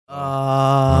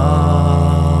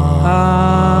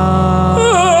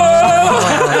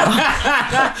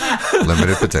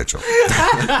Limited potential.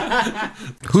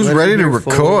 Who's ready to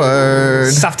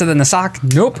record? Softer than the sock?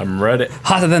 Nope. I'm ready.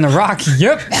 Hotter than the rock?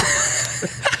 Yep.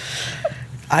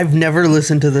 I've never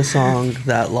listened to the song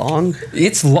that long.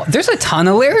 There's a ton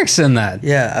of lyrics in that.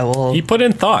 Yeah, well, He put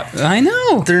in thought. I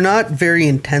know. they're not very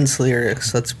intense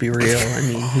lyrics. Let's be real. I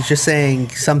mean, he's just saying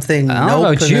something I don't know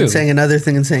nope, about and you. then saying another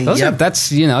thing and saying yep. That's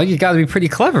you got to be pretty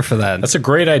clever for that. That's a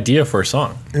great idea for a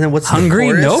song. And then what's Hungry?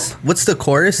 the chorus? Nope. What's the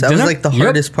chorus? That Dinner? was like the Yep.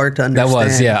 hardest part to That understand.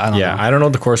 was, yeah. I don't Yeah, know. I don't know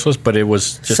what the chorus was, but it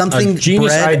was just Something a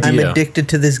genius bread. idea. I'm addicted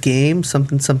to this game.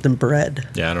 Something bread.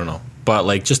 Yeah, I don't know. But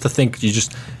like just to think his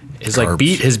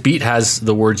Carbs. beat has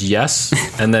the words yes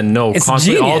and then no It's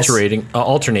constantly genius.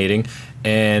 alternating,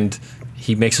 and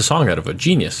he makes a song out of it.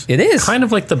 Genius. It is. Kind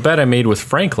of like the bet I made with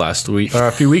Frank last week or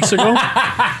a few weeks ago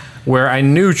where I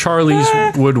knew Charlie's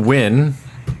would win,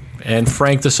 and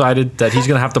Frank decided that he's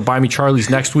going to have to buy me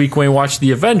Charlie's next week when we watch the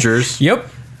Avengers. Yep.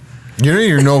 You know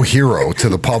you're no hero to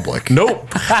the public. Nope.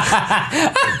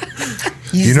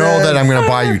 You know that I'm going to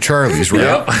buy you Charlie's,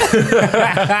 right?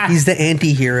 He's the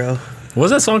anti-hero. What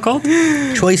was that song called?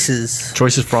 Choices.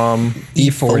 Choices from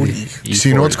E40. So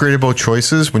you know what's great about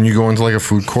choices? When you go into like a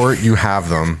food court, you have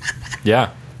them.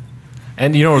 Yeah.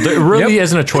 And there really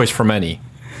isn't a choice for many.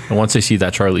 And once they see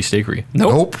that Charlie Steakery.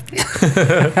 Nope.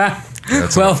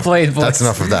 That's Well enough. played, boys. That's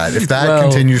enough of that. If that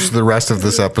continues for the rest of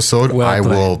this episode, Well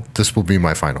played. This will be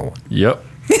my final one. Yep.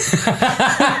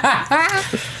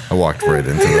 I walked right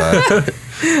into that.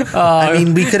 I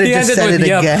mean, we could have just said it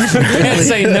again. Can't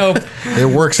say nope. It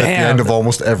works at the Damn. end of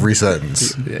almost every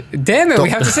sentence. Damn it, we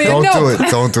have to say don't nope. do it.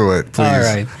 Don't do it, please. All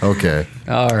right. Okay.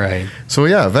 All right. So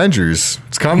yeah, Avengers.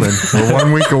 It's coming. We're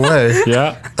 1 week away.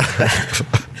 Yeah.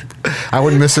 I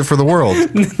wouldn't miss it for the world.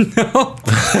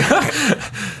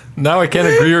 Now I can't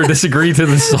agree or disagree to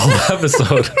this whole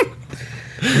episode.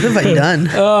 What have I done?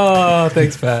 Oh,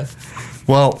 thanks, Pat.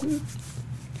 Well,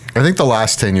 I think the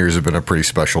last 10 years have been a pretty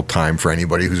special time for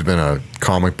anybody who's been a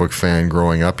comic book fan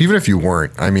growing up. Even if you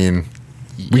weren't. I mean,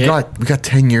 we got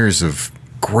 10 years of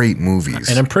great movies.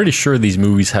 And I'm pretty sure these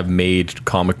movies have made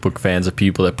comic book fans of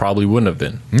people that probably wouldn't have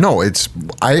been. No, I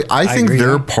think agree,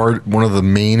 they're yeah. one of the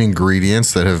main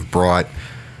ingredients that have brought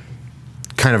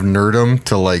kind of nerdom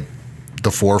to like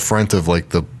the forefront of like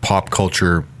the pop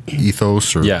culture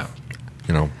ethos or Yeah.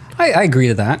 you know. I agree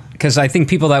to that because I think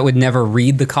people that would never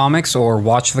read the comics or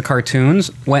watch the cartoons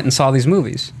went and saw these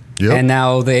movies. Yep. And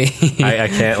now they I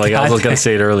can't, I was going to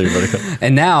say it earlier, but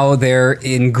and now they're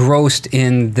engrossed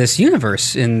in this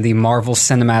universe, in the Marvel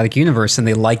Cinematic Universe, and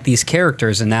they like these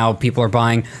characters, and now people are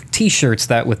buying T-shirts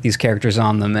with these characters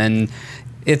on them, and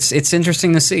it's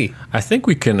interesting to see. I think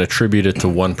we can attribute it to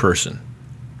one person.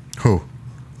 Who?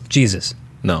 Jesus.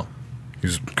 No.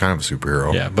 He's kind of a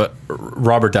superhero. Yeah, but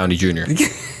Robert Downey Jr.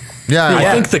 Yeah.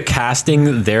 I think the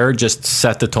casting there just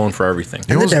set the tone for everything.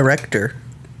 And the director.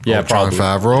 Yeah, John probably.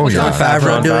 Favreau. John Yeah. Favreau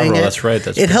John doing Favreau, it. that's right,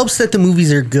 that's it right. helps that the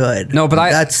movies are good. No, but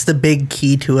that's the big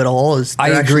key to it all. Is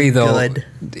I they're agree, actually though.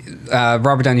 Good.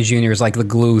 Robert Downey Jr. is like the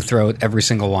glue throughout every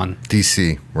single one.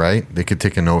 DC, right? They could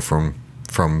take a note from.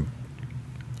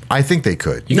 I think they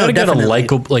could. You got to get a definitely.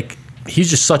 likable, he's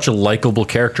just such a likable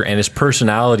character, and his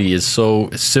personality is so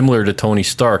similar to Tony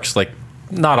Stark's. Like,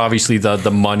 not obviously the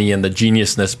money and the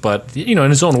geniusness, but in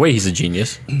his own way, he's a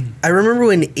genius. I remember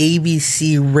when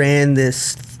ABC ran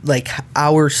this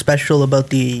hour special about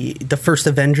the first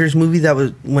Avengers movie that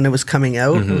was when it was coming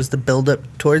out. It was the build up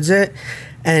towards it,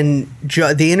 and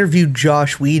they interviewed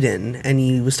Josh Whedon, and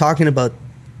he was talking about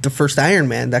the first Iron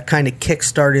Man that kind of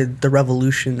kick-started the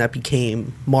revolution that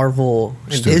became Marvel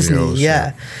and Studios, Disney.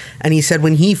 yeah. And he said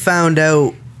when he found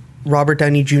out Robert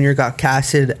Downey Jr. got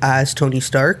casted as Tony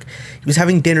Stark, he was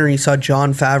having dinner and he saw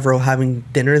Jon Favreau having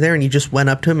dinner there, and he just went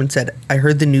up to him and said, I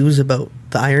heard the news about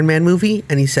the Iron Man movie,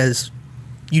 and he says,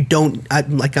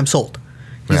 I'm sold.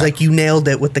 He's Yeah. like, you nailed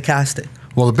it with the casting.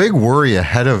 Well, the big worry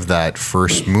ahead of that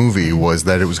first movie was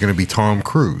that it was going to be Tom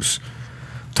Cruise.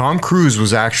 Tom Cruise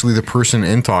was actually the person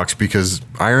in talks because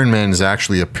Iron Man is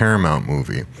actually a Paramount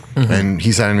movie. And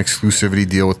he's had an exclusivity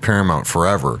deal with Paramount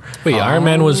forever. Wait, Iron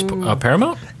Man was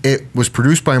Paramount? It was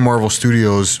produced by Marvel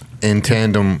Studios in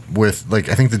tandem with, I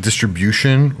think the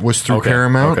distribution was through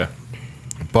Paramount. Okay.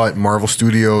 But Marvel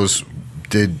Studios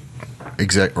did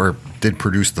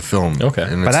produce the film. Okay.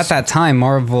 And But at that time,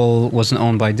 Marvel wasn't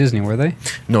owned by Disney, were they?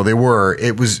 No, they were.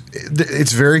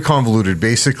 It's very convoluted.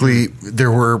 Basically,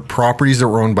 there were properties that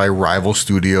were owned by rival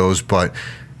studios, but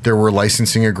there were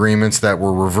licensing agreements that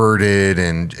were reverted,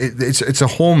 and it's a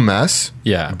whole mess.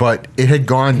 Yeah. But it had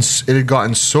gotten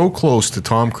so close to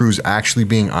Tom Cruise actually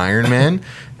being Iron Man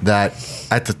that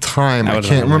at the time, I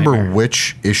can't remember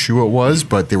which issue it was,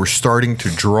 but they were starting to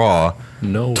draw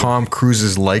Tom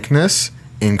Cruise's likeness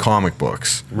in comic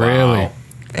books. Really? Wow.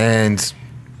 And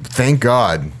thank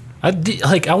God.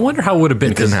 I wonder how it would have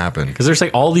been. It didn't happen. Because there's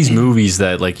like all these movies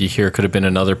that like you hear could have been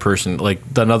another person. Like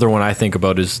another one I think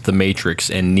about is The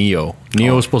Matrix and Neo.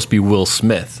 Neo was supposed to be Will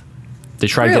Smith. They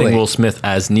tried getting Will Smith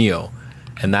as Neo,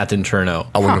 and that didn't turn out.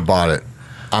 I wouldn't have bought it.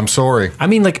 I'm sorry. I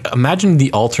mean, like, imagine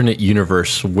the alternate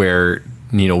universe where,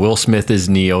 Will Smith is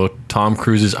Neo, Tom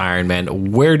Cruise is Iron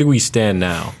Man. Where do we stand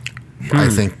now? I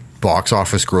think box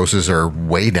office grosses are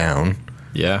way down.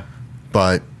 Yeah.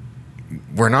 But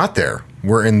we're not there.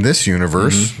 We're in this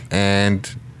universe, and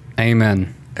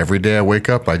amen. Every day I wake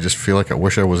up, I just feel like I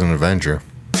wish I was an Avenger.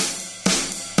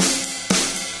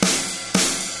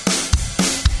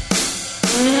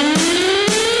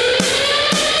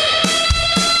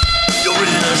 You're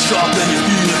in a shop and you're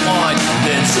feeling fine.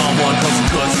 Then someone comes and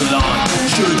cuts the line.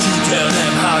 Should you tell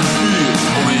them how you feel,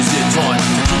 or is it time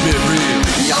to keep it real?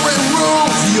 The unwritten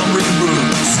rules. The unwritten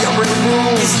rules. The unwritten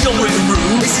rules. It's the unwritten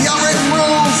rules. It's the unwritten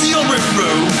rules. The unwritten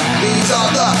rules. These are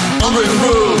the unwritten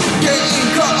rules. Getting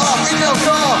cut off in your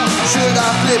car. Should I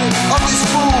flip off this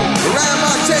fool, or am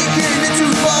I taking it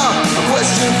too far? A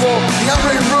question for the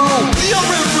unwritten rule. The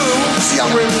unwritten rule. It's the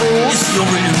unwritten rules. It's the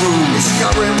unwritten rules. It's the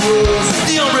unwritten rules.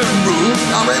 The unwritten rule.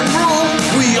 Unwritten rule.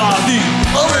 We are the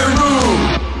unwritten rule.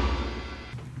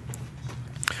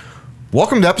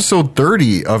 Welcome to episode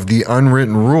 30 of The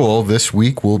Unwritten Rule. This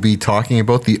week we'll be talking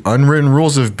about the unwritten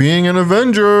rules of being an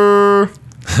Avenger.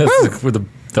 With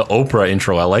the Oprah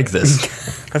intro, I like this.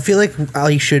 I feel like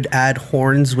I should add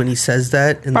horns when he says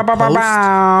that in the post.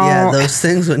 Yeah, those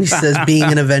things when he says being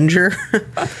an Avenger.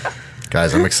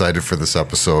 Guys, I'm excited for this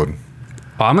episode.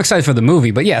 Well, I'm excited for the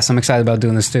movie, but yes, I'm excited about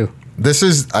doing this too.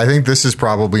 I think this is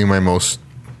probably my most,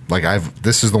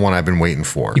 this is the one I've been waiting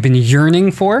for. You've been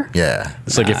yearning for? Yeah.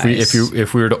 It's like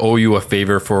if we were to owe you a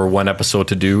favor for one episode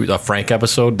to do, a Frank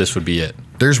episode, this would be it.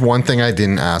 There's one thing I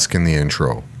didn't ask in the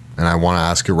intro, and I want to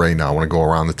ask it right now. I want to go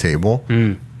around the table.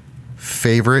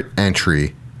 Favorite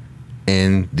entry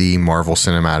in the Marvel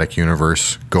Cinematic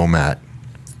Universe? Go, Matt.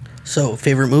 So,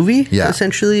 favorite movie? Yeah.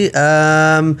 Essentially?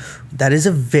 That is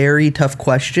a very tough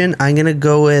question. I'm going to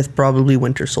go with probably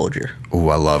Winter Soldier. Ooh,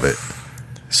 I love it.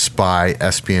 Spy,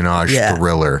 espionage,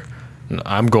 thriller.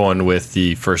 I'm going with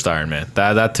the first Iron Man.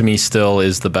 That to me still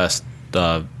is the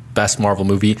best Marvel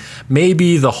movie.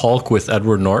 Maybe the Hulk with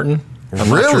Edward Norton.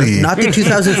 Really? Not the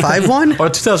 2005 one? Oh,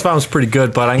 2005 was pretty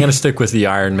good, but I'm going to stick with the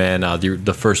Iron Man,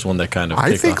 the first one that kind of.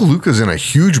 I think Luca's in a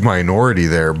huge minority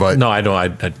there, but no, I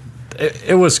don't.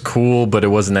 It was cool, but it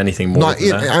wasn't anything more than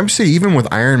that. I'm saying even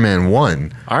with Iron Man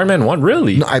 1. Iron Man 1,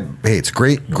 really? No, hey, it's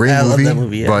great movie. I love that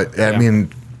movie, yeah. But I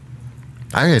mean,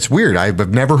 it's weird.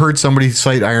 I've never heard somebody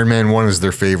cite Iron Man 1 as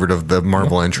their favorite of the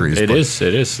Marvel entries. It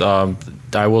is.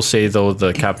 I will say, though,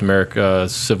 the Captain America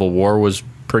Civil War was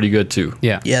pretty good, too.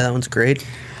 Yeah. Yeah, that one's great.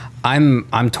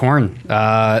 I'm torn.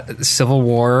 Civil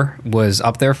War was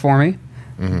up there for me.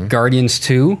 Guardians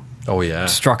 2. Oh, yeah.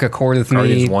 Struck a chord with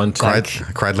Guardians me. 1,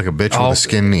 Cried like a bitch with a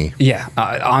skin knee. Yeah.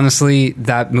 Honestly,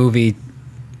 that movie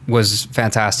was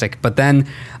fantastic. But then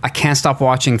I can't stop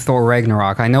watching Thor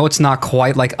Ragnarok. I know it's not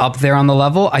quite like up there on the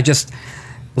level. I just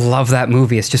love that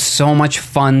movie. It's just so much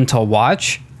fun to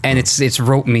watch, and it's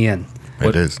roped me in.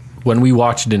 It is. When we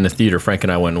watched it in the theater, Frank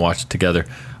and I went and watched it together.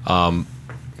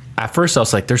 At first, I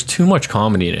was like, there's too much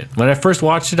comedy in it. When I first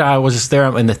watched it, I was just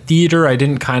there. In the theater, I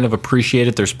didn't kind of appreciate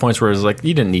it. There's points where I was like,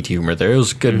 you didn't need humor there. It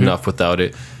was good enough without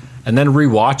it. And then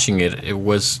rewatching it,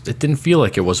 it didn't feel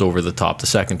like it was over the top the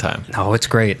second time. No, it's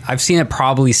great. I've seen it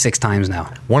probably 6 times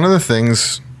now. One of the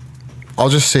things, I'll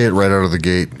just say it right out of the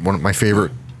gate, one of my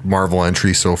favorite Marvel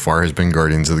entries so far has been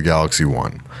Guardians of the Galaxy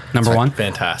 1. Number 1?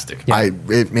 Fantastic. Yeah.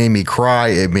 It made me cry.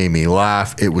 It made me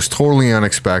laugh. It was totally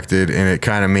unexpected, and it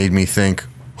kind of made me think,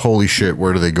 holy shit,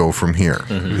 where do they go from here?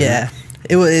 Yeah.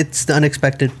 It's the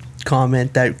unexpected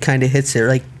comment that kind of hits it.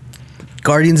 Like,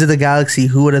 Guardians of the Galaxy,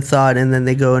 who would have thought? And then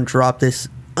they go and drop this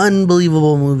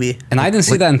unbelievable movie. And I didn't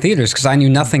see that in theaters because I knew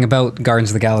nothing about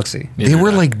Guardians of the Galaxy. They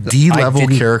were like D-level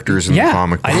characters in the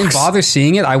comic books. I didn't bother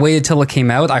seeing it. I waited till it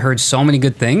came out. I heard so many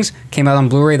good things. Came out on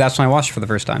Blu-ray. That's when I watched it for the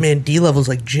first time. Man, D-level's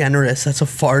like generous. That's a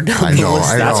far down I know, the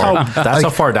list. I know. That's how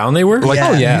far down they were? Like,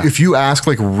 yeah. If you ask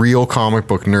like real comic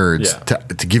book nerds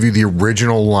to give you the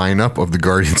original lineup of the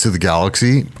Guardians of the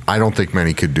Galaxy, I don't think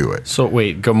many could do it. So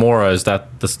wait, Gamora,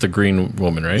 that's the green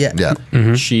woman, right? Yeah. Yeah.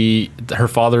 Her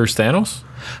father is Thanos?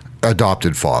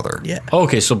 adopted father. Yeah.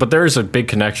 Okay, so but there is a big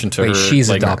connection to her. Wait, she's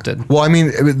like, adopted. Well, I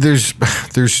mean, there's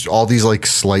all these like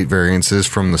slight variances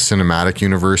from the cinematic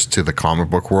universe to the comic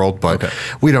book world, but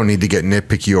we don't need to get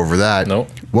nitpicky over that. Nope.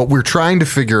 What we're trying to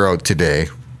figure out today,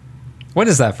 What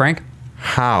is that, Frank?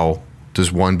 how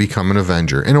does one become an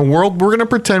Avenger? In a world, we're going to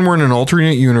pretend we're in an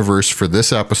alternate universe for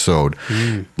this episode.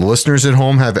 The listeners at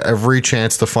home have every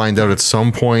chance to find out at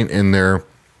some point in their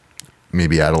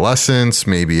maybe adolescence,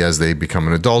 maybe as they become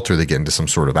an adult or they get into some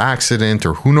sort of accident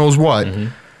or who knows what,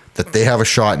 that they have a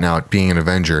shot now at being an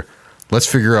Avenger. Let's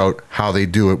figure out how they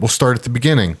do it. We'll start at the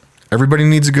beginning. Everybody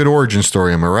needs a good origin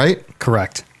story, am I right?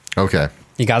 Correct. Okay.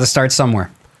 You got to start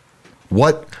somewhere.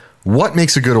 What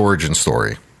makes a good origin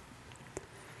story?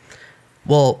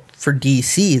 Well, for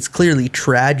DC, it's clearly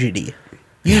tragedy.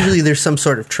 Usually there's some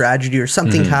sort of tragedy or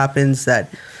something happens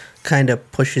that kind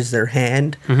of pushes their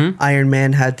hand. Iron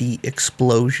Man had the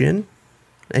explosion,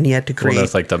 and he had to Well, create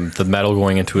that's like the metal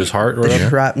going into his heart or the whatever.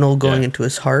 shrapnel going Yeah. into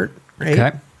his heart, right?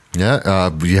 Okay.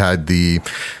 Yeah, you had the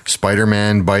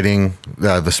Spider-Man biting,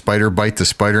 the spider bite the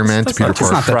Spider-Man to Peter not It's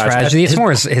Parker. not the Tragic. tragedy. It's His-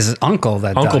 more his uncle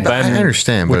that Uncle died. Ben, I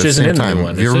understand, but which at the isn't same in the time, new one,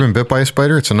 have you is ever it? been bit by a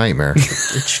spider? It's a nightmare.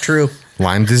 It's true.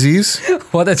 Lyme disease?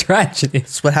 What a tragedy.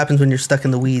 It's what happens when you're stuck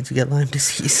in the weeds. You get Lyme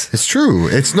disease. It's true.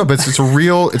 But it's a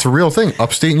real thing.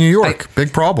 Upstate New York,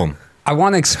 big problem. I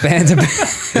want to expand a bit.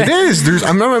 It is.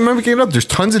 I'm not making it up. There's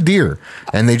tons of deer,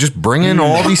 and they just bring in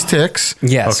all these ticks.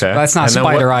 Yes, Okay. that's not a And then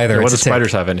spider what, either. What It's do a tick.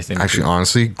 spiders have anything to Actually, do?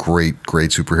 honestly, great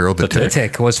superhero. The tick. tick.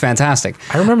 Tick was fantastic.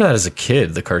 I remember that as a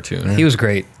kid, the cartoon. He was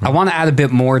great. I want to add a bit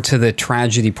more to the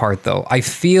tragedy part, though. I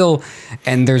feel,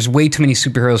 and there's way too many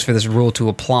superheroes for this rule to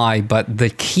apply, but the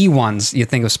key ones, you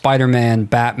think of Spider-Man,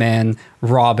 Batman,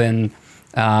 Robin,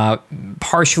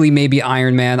 partially maybe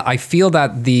Iron Man. I feel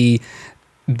that the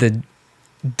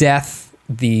death,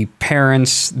 the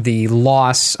parents, the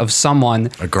loss of someone,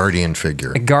 A guardian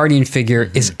figure. a guardian figure,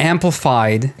 is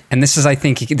amplified. And this is, I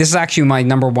think, this is actually my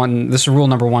number one, this is rule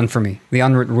number one for me. The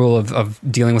unwritten rule of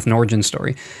dealing with an origin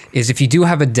story is if you do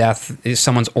have a death, if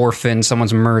someone's orphaned,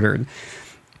 someone's murdered,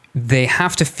 they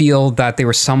have to feel that they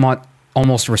were somewhat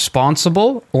almost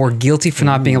responsible or guilty for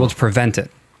not being able to prevent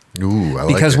it. Ooh, I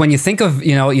like Because it. when you think of,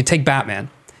 you take Batman,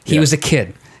 he Yeah. was a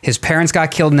kid. His parents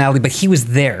got killed in the alley, but he was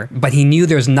there. But he knew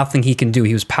there was nothing he can do.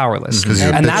 He was powerless. 'Cause he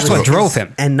was And a that's bitch. what drove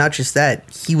him. And not just that,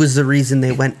 he was the reason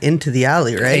they went into the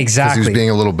alley, right? 'Cause Exactly. he was being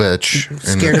a little bitch.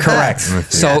 Scared of Correct.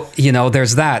 bats. So,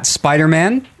 there's that.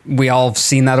 Spider-Man, we all have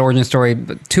seen that origin story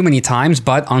too many times,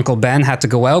 but Uncle Ben had to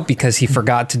go out because he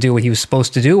forgot to do what he was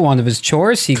supposed to do, one of his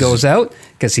chores. He goes out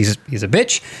because he's a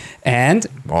bitch, and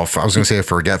Well, I was going to say a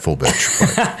forgetful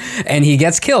bitch. But and he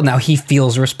gets killed. Now he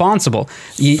feels responsible.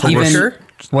 Punisher?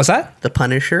 What's that? The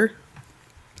Punisher.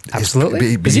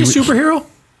 Absolutely. Is he a superhero?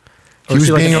 Or is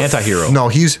he like an a- anti-hero? No,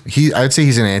 I'd say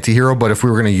he's an anti-hero, but if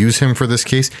we were going to use him for this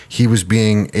case, he was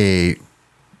being a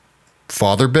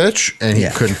father bitch, and he Yeah.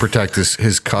 couldn't protect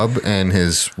his cub and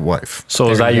his wife.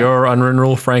 So is There that you go. your unwritten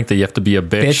rule, Frank, that you have to be a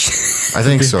bitch? Bitch. I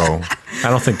think so. I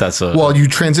don't think that's a... Well, you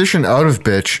transition out of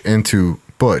bitch into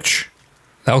butch,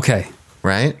 Okay.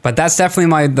 right? But that's definitely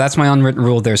my unwritten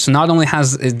rule there. So not only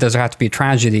does there have to be a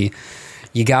tragedy,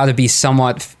 you got to be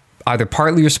somewhat either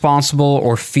partly responsible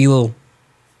or feel,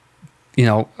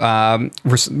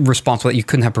 responsible that you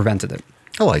couldn't have prevented it.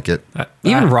 I like it.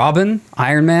 Even Robin,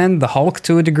 Iron Man, the Hulk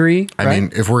to a degree. I right?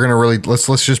 mean, if we're gonna really let's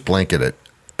just blanket it.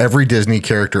 Every Disney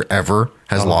character ever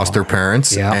has lost their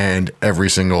parents, yeah. and every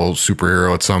single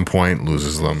superhero at some point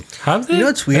loses them. Have they? You know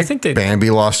what's weird? I think they... Bambi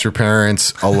lost her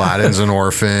parents. Aladdin's an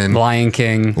orphan. Lion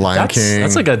King. Lion King.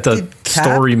 That's like the Cat-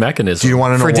 story mechanism. Do you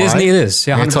want to know For why? Disney it is.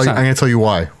 Yeah, I'm gonna 100%. tell you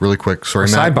why, really quick. Sorry,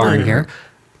 We're Matt. sidebarring here.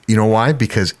 You know why?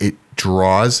 Because it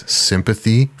draws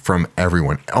sympathy from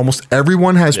everyone. Almost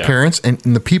everyone has Yeah. parents, and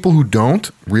the people who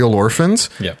don't, real orphans,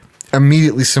 Yeah.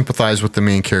 immediately sympathize with the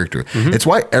main character. Mm-hmm. It's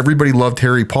why everybody loved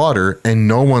Harry Potter, and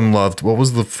no one loved what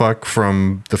was the fuck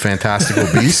from the Fantastical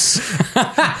Beasts?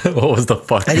 What was the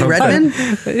fuck? Eddie Redmayne?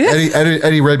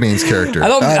 Eddie Redmayne's character. I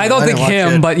don't I think didn't watch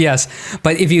him, it. but yes.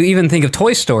 But if you even think of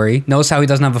Toy Story, notice how he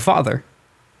doesn't have a father.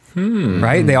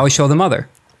 Right? They always show the mother.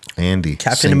 Andy.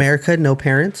 Captain Sing- America, no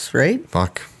parents, right?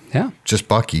 Fuck. Yeah. Just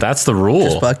Bucky. That's the rule.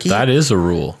 Just Bucky? That is a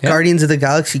rule. Yeah. Guardians of the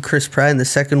Galaxy, Chris Pratt. In the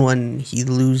second one, he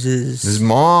loses his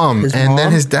mom. His and then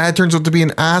mom? his dad turns out to be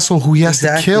an asshole who he has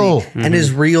to kill. And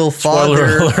his real Spoiler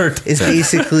father alert. is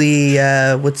basically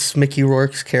what's Mickey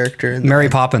Rourke's character? In Mary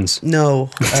Poppins. No,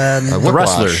 The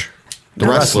wrestler. The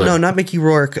wrestler. no, not Mickey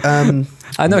Rourke.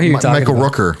 I know who you're talking Michael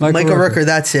about. Rooker. Michael Rooker.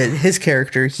 That's it. His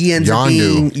character. He ends up Yondu.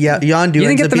 being Yondu. You didn't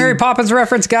ends get up the Mary being- Poppins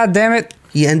reference? God damn it.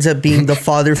 He ends up being the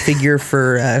father figure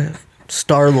for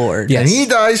Star-Lord. Yes. And he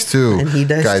dies too. And he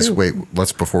dies Guys, too. wait,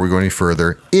 before we go any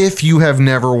further, if you have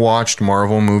never watched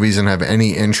Marvel movies and have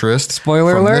any interest,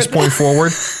 Spoiler from alert. this point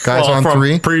forward, guys on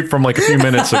from like a few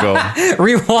minutes ago.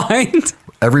 Rewind.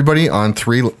 everybody on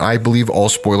 3, I believe all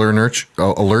spoiler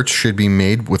alerts should be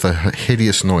made with a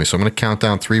hideous noise. So I'm going to count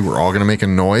down 3. We're all going to make a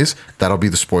noise. That'll be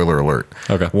the spoiler alert.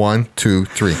 Okay. 1, 2,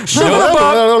 3. Shut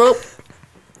up.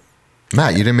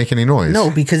 Matt, you didn't make any noise. No,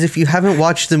 because if you haven't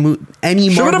watched any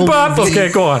Shut Marvel up. movie Okay,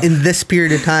 go on. in this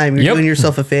period of time, you're Yep. doing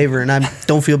yourself a favor, and I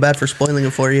don't feel bad for spoiling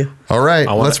it for you. All right,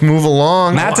 wanna- let's move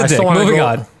along. Matt's a I dick. still wanna Moving go-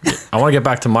 on. I want to get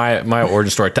back to my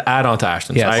origin story to add on to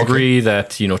Ashton's. Yes. I Okay. agree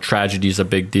that tragedy is a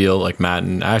big deal, like Matt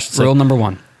and Ashton's. Rule Like, number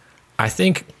 1. I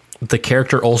think the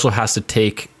character also has to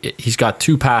take. He's got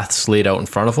 2 paths laid out in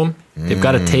front of him. They've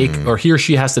got to take, or he or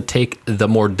she has to take the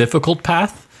more difficult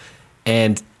path,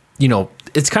 and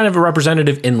it's kind of a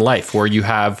representative in life where you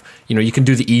have, you can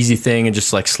do the easy thing and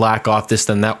just like slack off this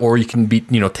and that, or you can be,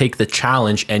 take the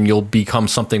challenge and you'll become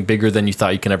something bigger than you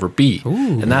thought you can ever be.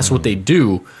 Ooh. And that's what they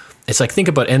do. It's like, think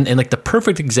about, and like the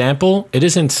perfect example, it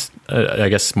isn't, I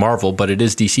guess Marvel, but it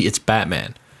is DC. It's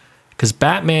Batman. Because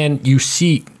Batman, you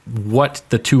see what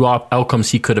the 2 outcomes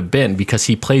he could have been, because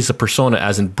he plays the persona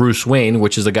as in Bruce Wayne,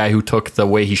 which is the guy who took the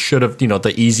way he should have,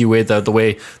 the easy way, the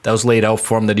way that was laid out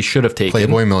for him that he should have taken.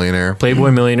 Playboy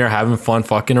millionaire, having fun,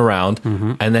 fucking around.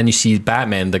 Mm-hmm. And then you see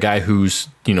Batman, the guy who's,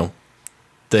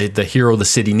 the hero the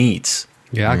city needs.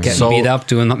 Yeah, getting beat up,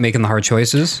 making the hard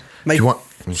choices. Do you want?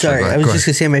 Sorry, I was just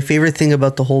going to say my favorite thing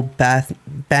about the whole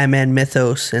Batman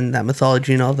mythos and that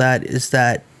mythology and all that is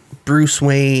that Bruce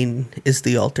Wayne is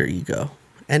the alter ego,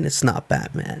 and it's not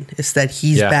Batman. It's that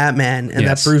he's Batman, and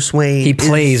that Bruce Wayne. He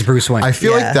plays Bruce Wayne. I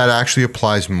feel like that actually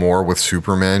applies more with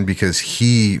Superman because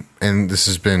and this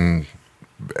has been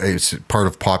it's part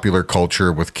of popular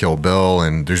culture with Kill Bill,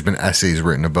 and there's been essays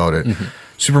written about it. Mm-hmm.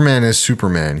 Superman is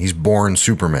Superman. He's born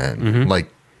Superman. Mm-hmm. Like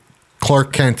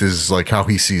Clark Kent is like how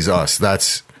he sees us.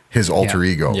 That's his alter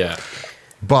ego. Yeah.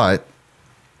 But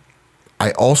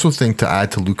I also think, to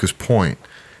add to Luca's point,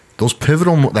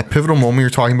 that pivotal moment you're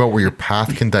talking about where your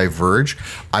path can diverge,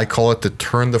 I call it the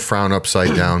turn the frown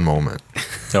upside down moment.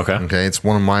 Okay. It's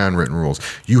one of my unwritten rules.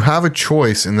 You have a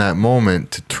choice in that moment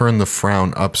to turn the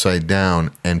frown upside down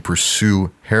and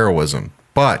pursue heroism.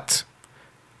 But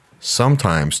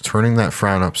sometimes turning that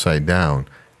frown upside down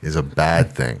is a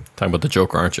bad thing. Talking about the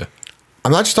Joker, aren't you?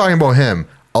 I'm not just talking about him.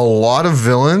 A lot of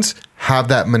villains have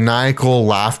that maniacal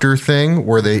laughter thing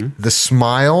where the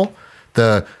smile,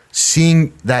 the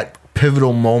seeing that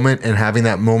pivotal moment and having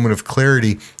that moment of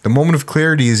clarity. The moment of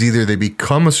clarity is either they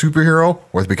become a superhero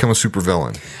or they become a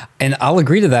supervillain. And I'll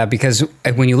agree to that, because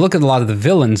when you look at a lot of the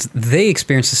villains, they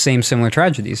experience the same similar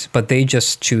tragedies, but they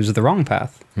just choose the wrong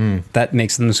path. That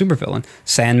makes them a supervillain.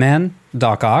 Sandman,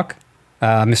 Doc Ock,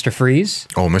 Mr. Freeze.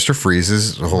 Oh, Mr. Freeze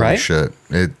is holy shit.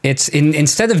 It's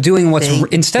instead of doing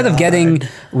of getting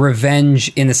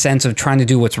revenge in the sense of trying to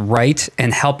do what's right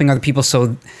and helping other people,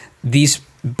 so these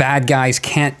bad guys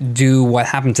can't do what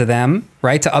happened to them,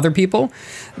 right, to other people.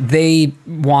 They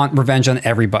want revenge on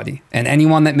everybody and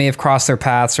anyone that may have crossed their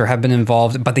paths or have been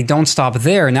involved, but they don't stop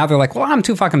there. Now they're like, well, I'm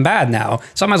too fucking bad now,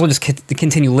 so I might as well just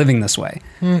continue living this way.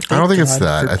 I don't think it's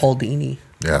that. For Paul Dini.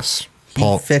 Yes.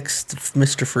 He fixed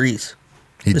Mr. Freeze.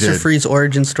 He Mr. did. Freeze's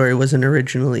origin story wasn't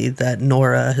originally that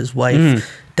Nora, his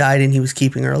wife, died and he was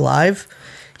keeping her alive.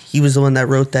 He was the one that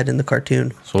wrote that in the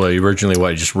cartoon. So he originally,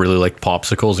 he just really liked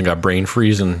popsicles and got brain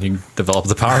freeze, and he developed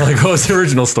the power. Like, what was the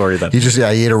original story then? He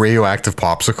ate a radioactive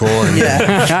popsicle. And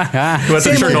Yeah. Went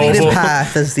to Same Chernobyl.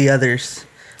 path as the others.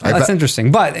 That's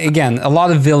interesting. But again, a lot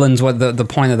of villains, what the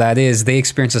point of that is, they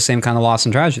experience the same kind of loss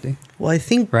and tragedy. Well, I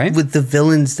think Right? with the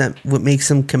villains, that what makes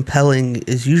them compelling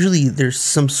is usually there's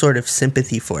some sort of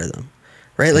sympathy for them,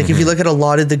 right? Like if you look at a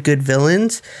lot of the good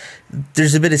villains,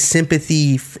 there's a bit of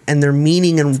sympathy and their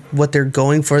meaning and what they're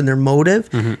going for and their motive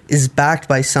is backed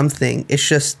by something. It's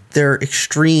just they're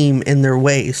extreme in their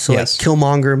ways. So Yes. like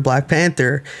Killmonger and Black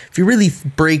Panther, if you really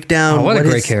break down what a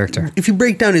great his- character. If you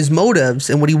break down his motives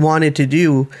and what he wanted to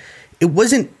do, it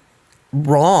wasn't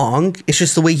wrong. It's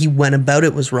just the way he went about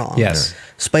it was wrong. Yes.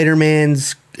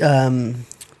 Spider-Man's the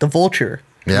Vulture.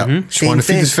 Yeah. Just Same wanted to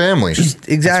feed thing. his family. Just- That's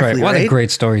exactly. right. What right? a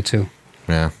great story, too.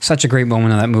 Yeah. Such a great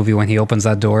moment in that movie when he opens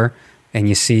that door and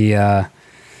you see,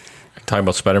 Talking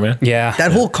about Spider-Man? yeah.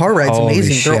 That whole car ride's Holy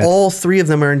amazing. shit. They're all three of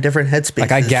them are in different headspaces.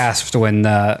 Like, I gasped when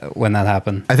that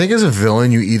happened. I think as a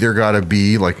villain, you either got to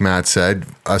be, like Matt said,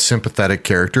 a sympathetic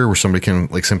character where somebody can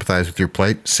like sympathize with your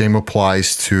plight. Same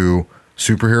applies to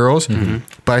superheroes.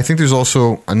 But I think there's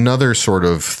also another sort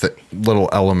of little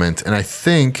element. And I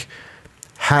think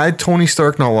had Tony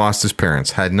Stark not lost his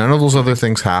parents, had none of those other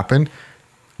things happened,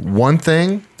 one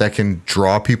thing that can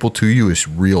draw people to you is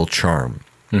real charm.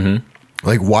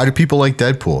 Like, why do people like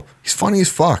Deadpool? He's funny as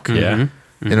fuck. Yeah.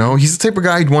 You know, he's the type of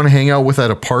guy you'd want to hang out with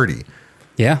at a party.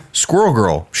 Yeah, Squirrel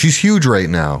Girl, she's huge right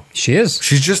now. she is.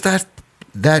 She's just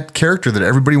that character that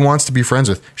everybody wants to be friends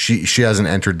with. She hasn't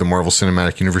entered the Marvel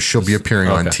Cinematic Universe. She'll be appearing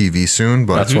on TV soon.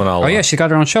 But That's when I'll. Oh yeah, she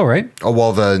got her own show, right? oh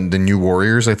well, the New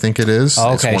Warriors, I think it is.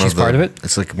 Oh, It's okay, one she's part of it?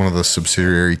 It's like one of the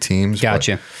subsidiary teams. but-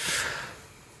 Gotcha.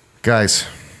 guys,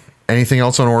 anything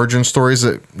else on origin stories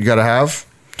that you got to have?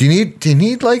 Do you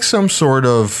need like some sort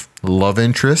of love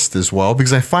interest as well?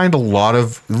 Because I find a lot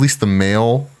of, at least the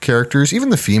male characters, even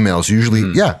the females, usually,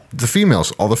 all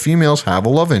the females have a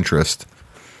love interest.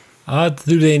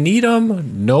 Do they need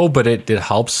them? No, but it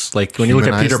helps. Like when you look at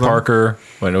Humanize Peter them? Parker,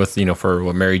 when with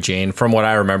for Mary Jane. From what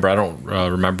I remember, I don't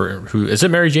remember who is it.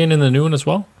 Mary Jane in the new one as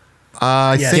well.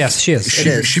 I think Yes, she is. She, It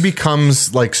is. she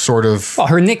becomes like sort of, Well,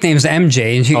 her nickname's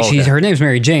MJ, and okay. her name's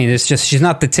Mary Jane. It's just she's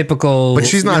not the typical. but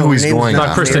she's not No, who her he's name's going not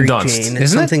after. Kristen Mary Dunst. Jane. It's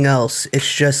Isn't it? something else.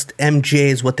 It's just MJ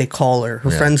is what they call her.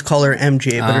 Her Yeah. friends call her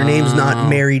MJ, but her name's not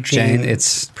Mary Jane.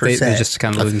 It's per they se. just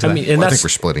kind of alluding to I that. mean, and Well, I that's think we're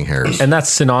splitting hairs. and that's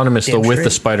synonymous though Damn with the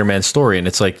straight. Spider-Man story. And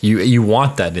it's like you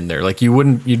want that in there. Like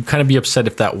you'd kind of be upset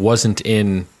if that wasn't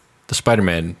in the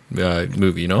Spider-Man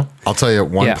movie. You know? I'll tell you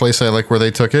one Yeah. place I like where they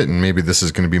took it, and maybe this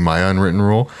is going to be my unwritten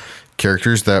rule.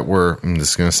 Characters that were, and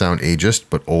this is going to sound ageist,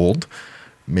 but old,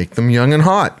 make them young and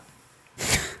hot.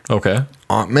 Okay.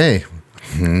 Aunt May.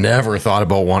 Never thought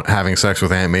about having sex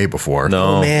with Aunt May before.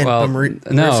 No. Oh man, Well, no.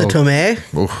 Marissa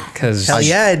Tomei? Oof. Because Hell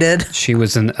yeah, I did. she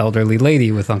was an elderly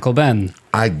lady with Uncle Ben.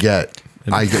 I get.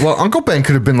 Well, Uncle Ben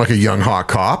could have been like a young hot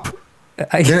cop.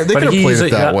 They could have played he's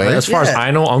it that way. As far as Yeah. I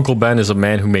know, Uncle Ben is a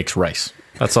man who makes rice.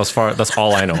 That's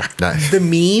all I know. Nice. The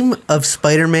meme of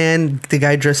Spider-Man, the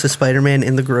guy dressed as Spider-Man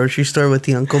in the grocery store with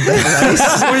the Uncle Ben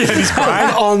rice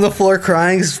on the floor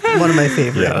crying is one of my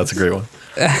favorites. Yeah, that's a great one.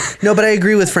 No, but I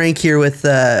agree with Frank here with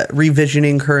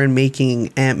revisioning her and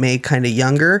making Aunt May kind of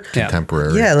younger. Yeah.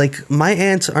 Temporary. Yeah, like my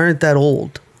aunts aren't that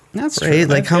old. That's Right? true.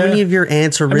 Like how Yeah. many of your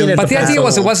aunts are really But the depends idea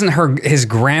was it on- wasn't his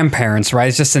grandparents, right?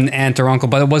 It's just an aunt or uncle,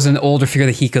 but it was an older figure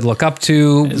that he could look up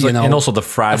to. It's You like- know, and also the a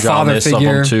father fragileness of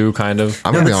figure. them too, kind of.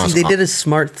 I'm No, going to but be honest. see, they did a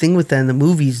smart thing with that in the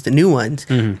movies, the new ones.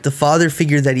 The father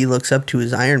figure that he looks up to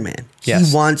is Iron Man.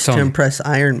 Yes, He wants Tony. to impress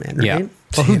Iron Man, right? Yeah.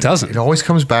 Well, who doesn't? It always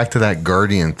comes back to that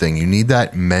guardian thing. You need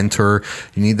that mentor.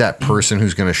 You need that person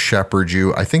who's going to shepherd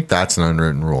you. I think that's an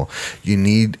unwritten rule. You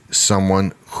need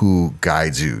someone who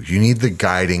guides you. You need the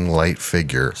guiding light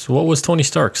figure. So what was Tony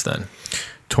Stark's then?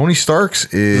 Tony Stark's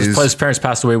is His parents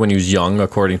passed away when he was young,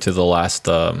 according to the last.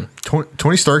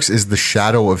 Tony Stark's is the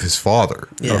shadow of his father.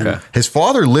 Yeah. Okay. His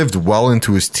father lived well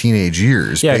into his teenage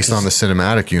years, Yeah, based on the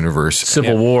cinematic universe.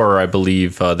 Civil War, I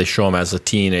believe they show him as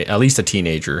at least a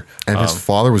teenager. And his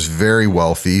father was very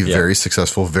wealthy, Yeah. very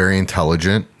successful, very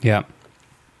intelligent. Yeah.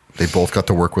 They both got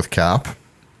to work with Cap.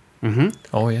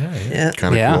 Oh yeah, Yeah.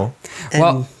 Kind of Yeah. cool. And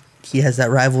Well- he has that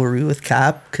rivalry with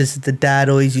Cap because the dad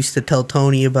always used to tell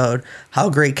Tony about how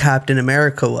great Captain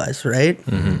America was, right?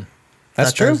 Mm-hmm.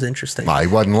 That's That true. was interesting. I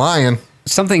wasn't lying.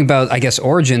 Something about, I guess,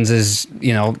 origins is,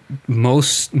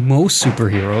 most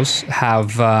superheroes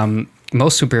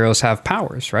have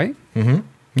powers, right?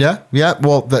 Yeah.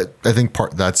 Well, I think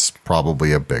that's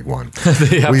probably a big one.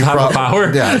 They have to have a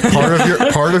power. Yeah,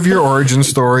 part of your origin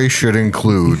story should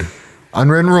include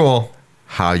unwritten rule: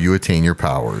 how you attain your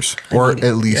powers, or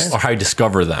at least Or how you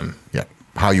discover them.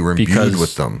 how you were imbued Because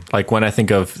with them. like when I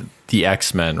think of the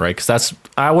X-Men, right? Because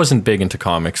I wasn't big into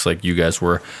comics like you guys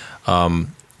were.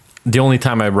 The only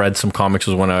time I read some comics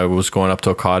was when I was going up to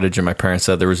a cottage and my parents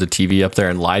said there was a TV up there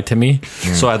and lied to me.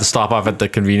 So I had to stop off at the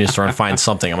convenience store and find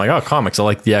something. I'm like, oh, comics. I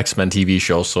like the X-Men TV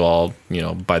show, so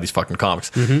I'll, buy these fucking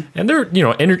comics. And they're,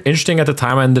 interesting at the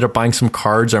time. I ended up buying some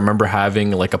cards. I remember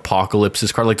having like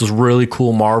Apocalypse's card, like those really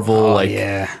cool Marvel.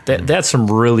 yeah. They had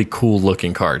some really cool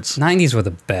looking cards. 90s were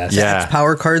the best. Yeah.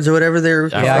 Power cards or whatever they're.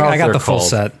 Yeah. Yeah, forgot I what got they're the full called.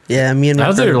 set. Yeah, me and my I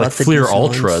thought they brother were like bought the Fleer decent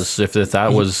ones. Ultras. If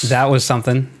that was That was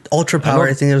something. Ultra Power,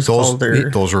 I think it was called. Or,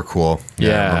 Those were cool. Yeah,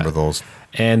 I Yeah. remember those.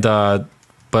 And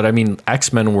but I mean,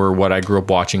 X-Men were what I grew up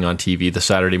watching on TV, the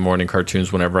Saturday morning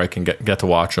cartoons. Whenever I can get to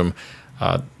watch them,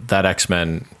 that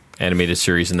X-Men animated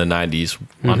series in the '90s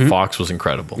on Fox was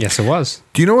incredible. Yes, it was.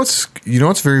 Do you know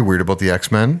what's very weird about the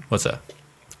X-Men? What's that?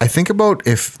 I think about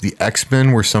if the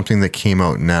X-Men were something that came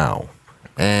out now,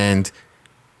 and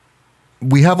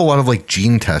we have a lot of like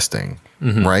gene testing,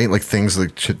 right? Like things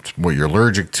like what you're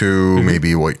allergic to,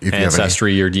 maybe what if you have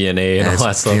Ancestry, your DNA, and all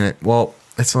that stuff. Well,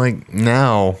 it's like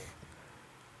now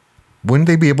wouldn't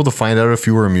they be able to find out if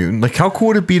you were a mutant? Like, how cool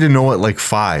would it be to know at like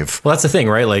 5 Well, that's the thing,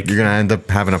 right? Like you're gonna end up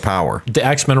having a power? the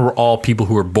X-Men were all people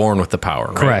who were born with the power,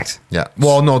 right? Correct. Yeah.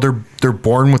 Well, no, they're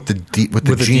born with the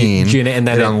gene, and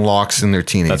then it it unlocks in their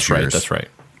teenage That's right. years. That's right.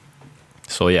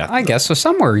 So yeah. I guess so.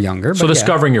 Some were younger. So but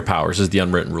discovering your powers is the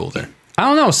unwritten rule there. I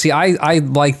don't know. See, I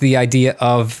like the idea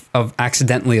of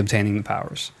accidentally obtaining the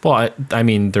powers. Well, I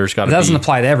mean, there's got It to be. doesn't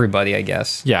apply to everybody, I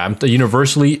guess. Yeah, I'm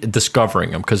universally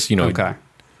discovering them because Okay.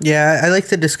 Yeah, I like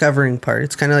the discovering part.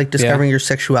 It's kind of like discovering your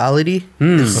sexuality.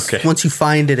 Okay. Once you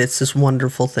find it, it's this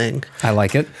wonderful thing. I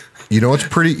like it. You know what's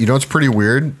pretty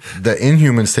weird? The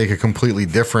Inhumans take a completely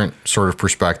different sort of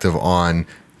perspective on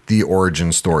the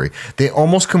origin story. They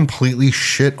almost completely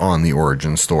shit on the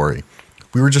origin story.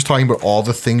 We were just talking about all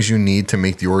the things you need to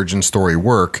make the origin story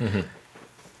work. Mm-hmm.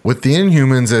 With the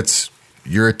Inhumans, it's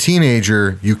you're a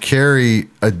teenager, you carry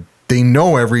a. They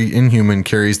know every Inhuman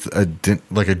carries a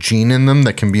gene in them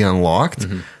that can be unlocked,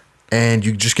 and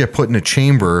you just get put in a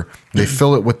chamber. They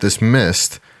fill it with this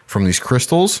mist from these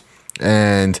crystals,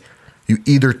 and you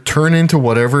either turn into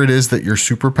whatever it is that your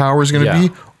superpower is going to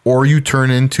be, or you turn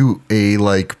into a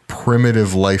like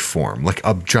primitive life form, like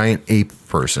a giant ape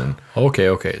person. Okay.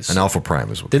 An Alpha Prime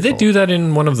is what Did they call do it. that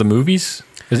in one of the movies?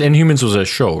 Because Inhumans was a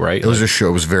show, right? It was a show.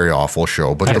 It was a very awful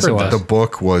show, but Yes, it was.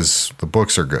 the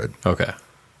books are good Okay.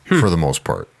 for the most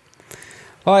part.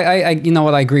 Well, I you know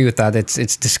what? I agree with that.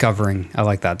 It's discovering. I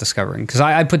like that, discovering, because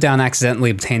I put down accidentally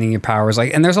obtaining your powers.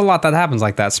 Like, and there's a lot that happens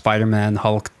like that. Spider-Man,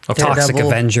 Hulk, Toxic Daredevil.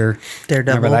 Avenger.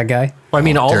 Daredevil. Remember that guy? Well, I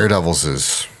mean, all. Daredevil's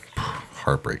is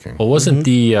heartbreaking. Well, wasn't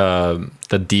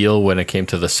the deal when it came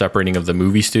to the separating of the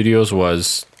movie studios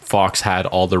was Fox had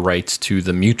all the rights to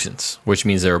the mutants, which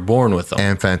means they were born with them.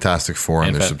 And Fantastic Four and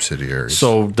And their fa- subsidiaries.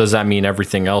 So does that mean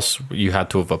everything else you had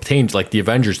to have obtained? Like the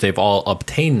Avengers, they've all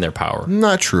obtained their power.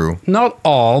 Not true. Not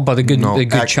all, but a good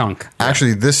ac- chunk.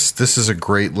 Actually, this is a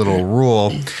great little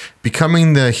rule.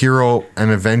 Becoming the hero an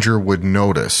Avenger would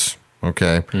notice.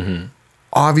 Okay.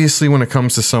 Obviously, when it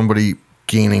comes to somebody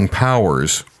gaining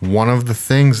powers, one of the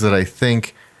things that I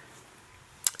think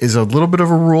is a little bit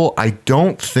of a rule. I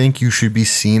don't think you should be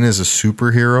seen as a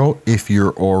superhero if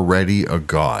you're already a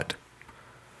god.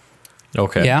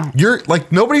 Okay. Yeah. You're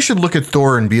like, nobody should look at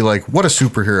Thor and be like, what a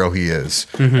superhero he is.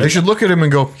 They should look at him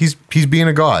and go, he's being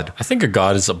a god. I think a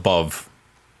god is above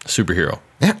a superhero.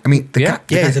 Yeah, I mean, Yeah.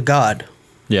 Yeah, he's a god.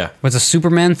 Yeah. Was a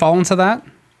Superman fall into that?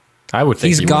 I would think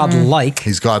He's he would. godlike.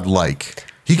 he's godlike.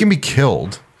 He can be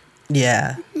killed.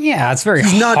 Yeah. Yeah, it's very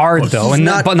He's not- hard though, he's and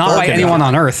not but not by Thor. anyone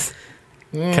on Earth.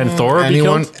 Can Thor be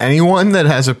killed? Anyone that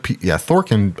has Thor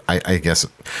can. I guess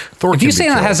Thor. If can you be say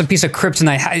that killed. has a piece of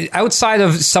kryptonite, outside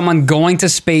of someone going to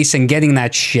space and getting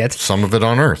that shit, some of it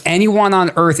on Earth. anyone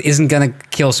on Earth isn't gonna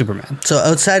kill Superman. So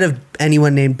outside of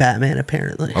anyone named Batman,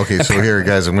 apparently. Okay, so here,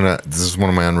 guys, this is one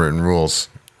of my unwritten rules.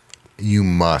 You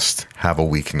must have a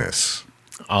weakness.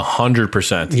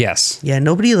 100%. Yes. Yeah,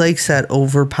 nobody likes that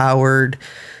overpowered.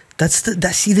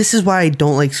 See, this is why I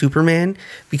don't like Superman,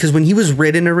 because when he was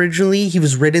written originally, he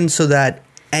was written so that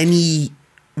any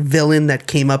villain that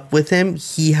came up with him,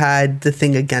 he had the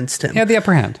thing against him. He had the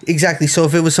upper hand. Exactly. So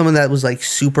if it was someone that was like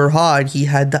super hot, he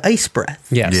had the ice breath.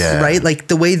 Yes. Yeah. Right? Like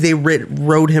the way they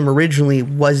wrote him originally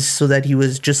was so that he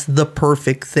was just the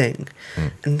perfect thing.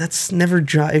 And that's never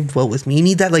jived well with me. You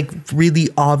need that like really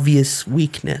obvious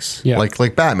weakness. Yeah.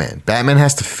 Like Batman. Batman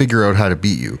has to figure out how to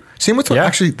beat you. Same with Yeah.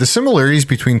 actually the similarities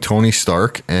between Tony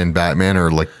Stark and Batman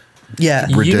are like Yeah.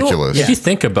 ridiculous. If you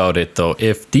think about it, though,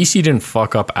 if DC didn't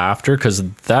fuck up after, because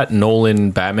that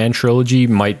Nolan Batman trilogy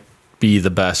might be the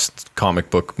best comic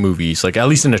book movies, like at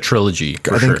least in a trilogy,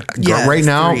 for I think sure. Yeah,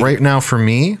 right now for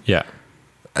me, Yeah.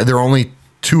 there are only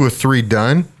 2 or 3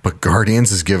 done, but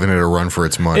Guardians is giving it a run for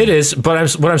its money. It is,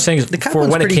 but what I'm saying is, The cap for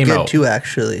one's when it pretty came good out, too,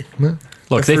 actually.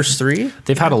 look, The first 3?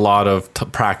 they've had a lot of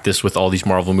practice with all these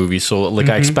Marvel movies, so like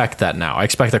I expect that now. I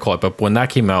expect that quality, but when that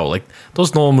came out, like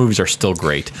those Nolan movies are still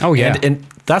great. Oh, yeah. and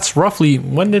that's roughly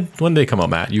when did they come out,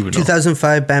 Matt? You would know.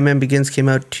 2005, Batman Begins came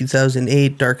out.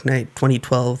 2008, Dark Knight.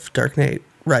 2012, Dark Knight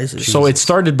Rises. So it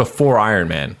started before Iron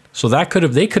Man. So they could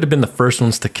have been the first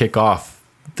ones to kick off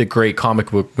the great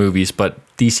comic book movies, but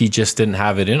DC just didn't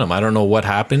have it in them. I don't know what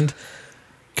happened.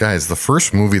 Guys, the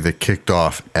first movie that kicked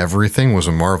off everything was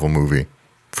a Marvel movie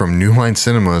from New Line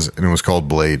Cinemas, and it was called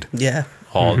Blade. yeah.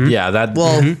 Oh, yeah, that's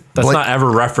Well, Blade- not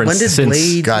ever referenced When did since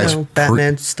Blade? guys,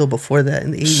 Batman still before that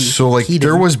in the 80s. So like Keaton.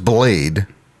 there was Blade.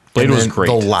 Blade and was then great.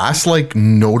 The last like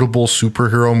notable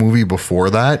superhero movie before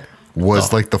that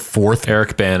was like the 4th.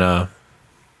 Eric Bana.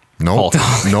 No, Hulk.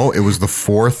 no, it was the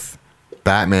 4th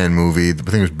Batman movie. I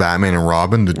think it was Batman and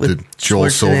Robin, the Joel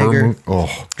Silver Schwarzenegger. movie.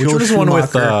 Oh, Which Joel one is the one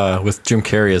Schumacher. with Jim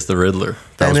Carrey as the Riddler?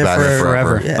 that was Batman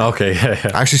Forever. Yeah. Okay,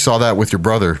 yeah. I actually saw that with your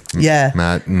brother, Yeah.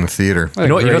 Matt, in the theater. You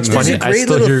know what's Great funny? There's a I great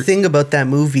still little hear thing about that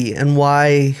movie and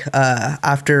why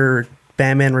after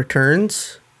Batman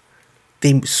Returns,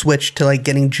 they switched to like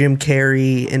getting Jim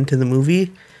Carrey into the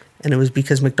movie. And it was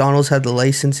because McDonald's had the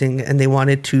licensing and they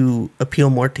wanted to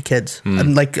appeal more to kids.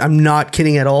 I'm not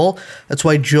kidding at all. That's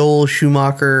why Joel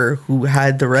Schumacher, who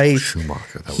had the rights,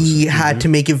 he had to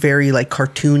make it very like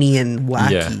cartoony and wacky.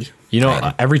 Yeah. You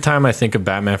know, every time I think of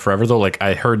Batman Forever, though, like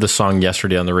I heard the song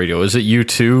yesterday on the radio. Is it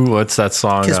U2? What's that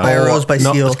song? Kiss by a Rose by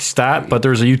no, Seal. it's that, but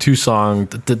there's a U2 song.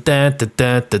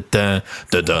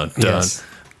 Yes.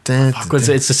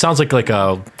 It sounds like a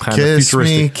kind of Kiss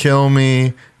futuristic. me, kill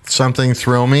me, something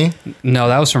thrill me. No,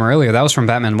 that was from earlier. That was from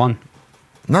Batman 1.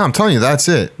 No, I'm telling you, that's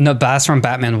it. No, that's from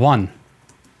Batman 1,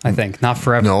 I think. Not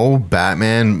Forever. No,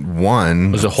 Batman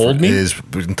 1 Was it Hold Me? is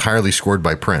entirely scored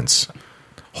by Prince.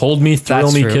 Hold me, thrill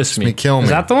That's me, true. kiss me. Kill me. Is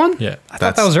that the one? Yeah. I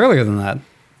thought that was earlier than that.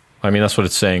 I mean, that's what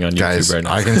it's saying on Guys, YouTube right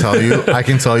now. I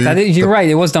can tell you, That is, you're right.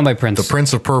 It was done by Prince. the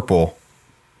Prince of Purple,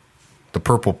 the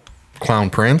Purple Clown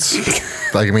Prince.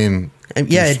 Like, I mean, And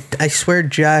yeah, I swear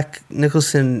Jack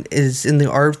Nicholson is in the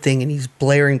art thing and he's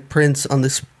blaring Prince on the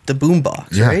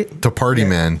boombox, yeah, right? To Party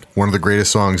Man, one of the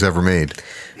greatest songs ever made.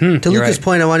 To You're Lucas' right.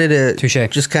 point, I wanted to Touché.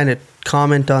 just kind of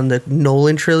comment on the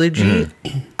Nolan trilogy.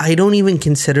 I don't even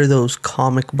consider those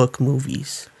comic book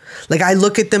movies. Like, I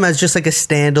look at them as just like a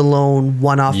standalone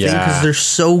one-off thing Yeah. because they're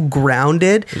so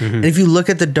grounded. And if you look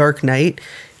at The Dark Knight,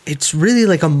 it's really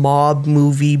like a mob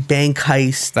movie, bank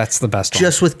heist. That's the best one.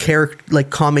 Just with like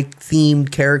comic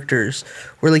themed characters.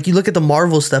 Where like you look at the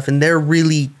Marvel stuff and they're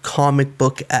really comic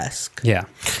book esque. Yeah.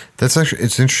 That's actually,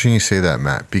 it's interesting you say that,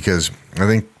 Matt, because I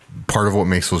think part of what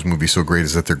makes those movies so great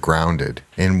is that they're grounded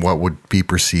in what would be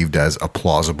perceived as a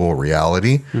plausible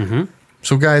reality.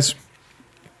 So, guys,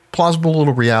 plausible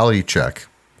little reality check.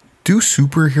 Do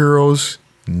superheroes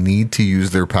need to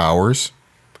use their powers?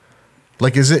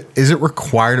 Like, is it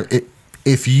required?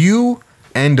 If you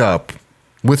end up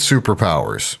with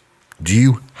superpowers, do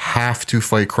you have to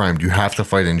fight crime? Do you have to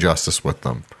fight injustice with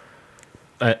them?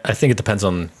 I think it depends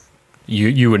on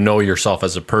you would know yourself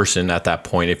as a person at that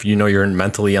point. If you know you're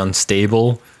mentally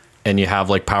unstable and you have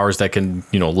like powers that can,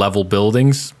 level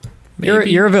buildings, maybe.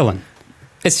 You're a villain.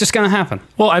 It's just going to happen.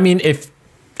 Well, I mean, if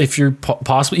you're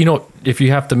possibly, if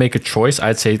you have to make a choice,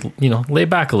 I'd say, lay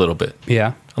back a little bit.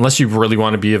 Yeah. Unless you really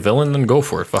want to be a villain, then go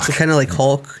for it. Fuck. So kind of like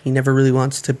Hulk. He never really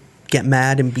wants to get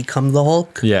mad and become the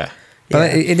Hulk. Yeah.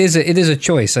 But it is a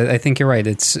choice. I think you're right.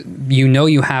 It's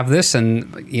you have this,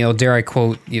 and dare I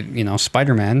quote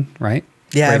Spider-Man, right?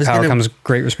 Yeah, Great power comes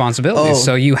great responsibility. Oh,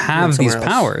 So you have these somewhere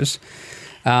else. powers,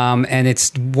 and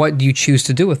it's what you choose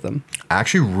to do with them. I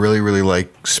actually really, really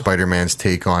like Spider-Man's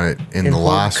take on it in the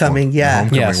last Homecoming, one. yeah.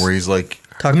 Homecoming, Yes. where he's like,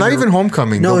 Talking not to- even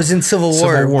Homecoming. No, the- it was in Civil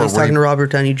War. He's where talking he- to Robert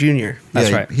Downey Jr.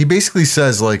 That's yeah, right. He basically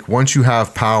says, like, once you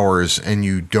have powers and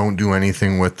you don't do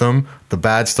anything with them, the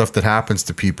bad stuff that happens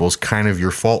to people is kind of your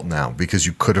fault now because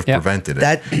you could have Yep. prevented it.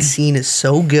 That scene is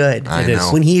so good. I It is.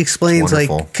 know. When he explains, It's like,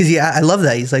 wonderful. because I love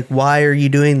that. He's like, why are you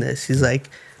doing this? He's like,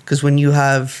 because when you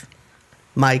have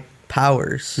my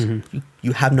powers,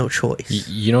 you have no choice.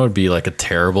 It'd be like a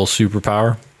terrible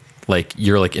superpower. Like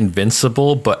you're like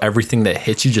invincible, but everything that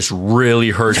hits you just really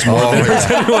hurts more than it hurts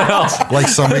anyone else. Like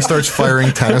somebody starts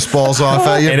firing tennis balls off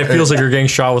at you, And it feels like you're getting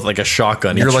shot with like a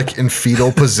shotgun. you're each. like in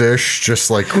fetal position,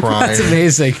 just like crying. That's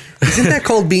amazing. Isn't that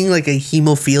called being like a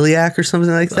hemophiliac or something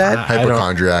like that?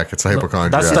 Hypochondriac. It's a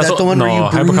hypochondriac. Is that the one where you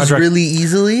bruise hypochondriac- really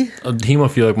easily?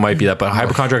 Hemophiliac might be that, but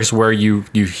hypochondriac is where you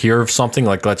hear of something,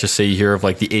 like let's just say you hear of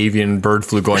like the avian bird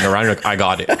flu going around, you're like, I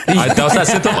got it. That's that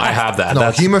symptom. I have that. No,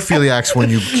 That's, hemophiliac's when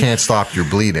you can't stop your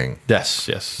bleeding. yes.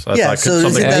 That's Yeah, like so something-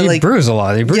 isn't Yeah, that you like- bruise a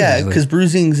lot. You bruise Yeah, easily. because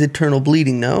bruising is eternal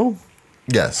bleeding, no?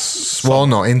 Yes. Well,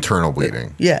 no, internal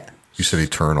bleeding. Yeah. You said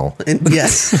eternal. And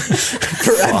yes.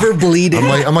 Forever bleeding.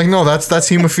 I'm like, no, that's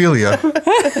hemophilia.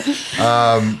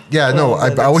 Yeah, no,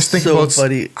 I always think so about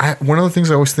funny. one of the things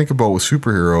I always think about with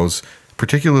superheroes,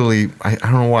 particularly, I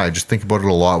don't know why, I just think about it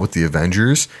a lot with the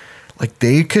Avengers. Like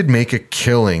they could make a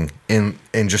killing in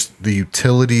just the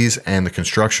utilities and the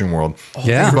construction world.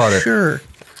 Yeah. Think about it. Sure.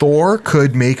 Thor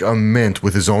could make a mint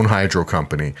with his own hydro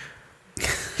company.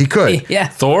 He could. yeah.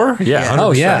 Thor? Yeah.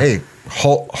 Oh, 100%. yeah. Hey,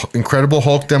 Incredible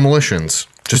Hulk demolitions.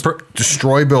 Just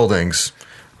destroy buildings.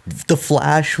 the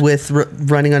Flash with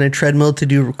running on a treadmill to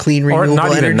do clean Or renewable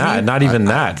not even energy. that. Not even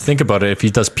that. Think about it. If he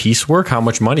does piecework, how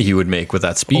much money he would make with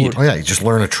that speed. Oh yeah, you just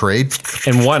learn a trade.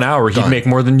 In 1 hour, he'd Done. make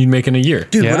more than you'd make in a year.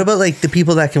 Dude, Yeah. what about like the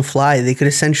people that can fly? They could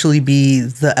essentially be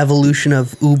the evolution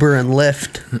of Uber and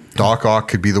Lyft. Doc Ock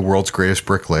could be the world's greatest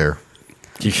bricklayer.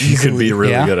 He could be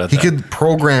really Yeah. good at He that. could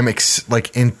program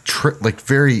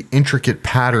very intricate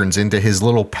patterns into his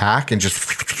little pack and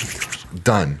just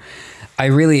done. I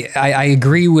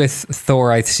agree with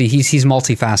Thor. I see he's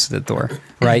multifaceted Thor,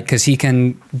 right? Because he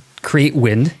can create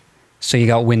wind, so you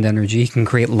got wind energy. He can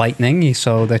create lightning,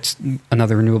 so that's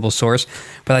another renewable source.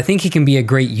 But I think he can be a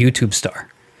great YouTube star.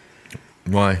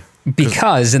 Why?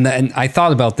 Because, and I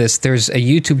thought about this, there's a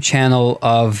YouTube channel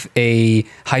of a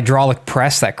hydraulic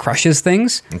press that crushes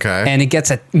things. Okay. And it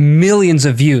gets millions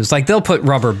of views. Like, they'll put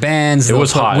rubber bands. It they'll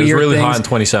was put hot. It was weird really hot things. in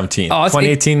 2017. Oh, it's-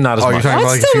 2018, not as Oh, you're much. talking Oh,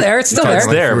 about it's like still if you- there, it's still you're there. talking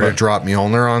about There, if you were to but- drop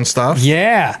Mjolnir on stuff.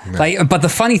 Yeah. Like, but the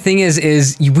funny thing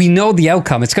is we know the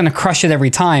outcome. It's going to crush it every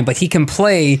time, but he can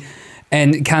play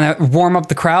and kind of warm up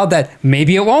the crowd that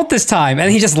maybe it won't this time.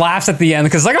 And he just laughs at the end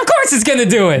because, like, of course it's going to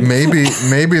do it.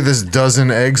 Maybe this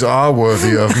dozen eggs are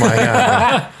worthy of my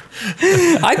hammer.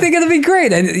 I think it'll be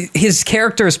great. And his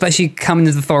character, especially coming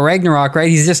into Thor Ragnarok, right?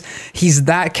 He's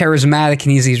that charismatic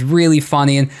and he's really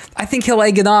funny. And I think he'll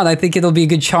egg it on. I think it'll be a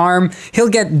good charm. He'll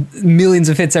get millions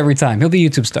of hits every time. He'll be a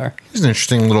YouTube star. Here's an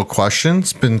interesting little question.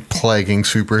 It's been plaguing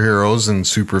superheroes and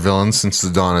supervillains since the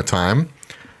dawn of time.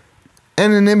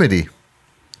 Anonymity.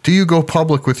 Do you go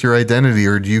public with your identity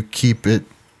or do you keep it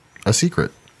a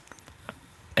secret?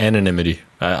 Anonymity.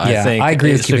 I Yeah, think I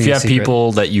agree with if keeping you it have secret.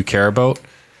 people that you care about,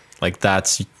 like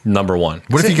that's number one.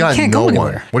 What if you You got can't no go one?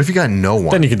 anywhere. What if you got no Then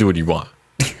one? you can do what you want.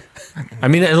 I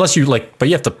mean, unless you like, but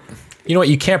you have to. You know what?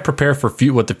 You can't prepare for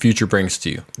what the future brings to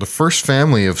you. The first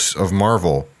family of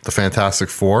Marvel, the Fantastic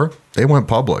Four, they went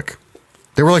public.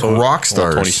 They were like rock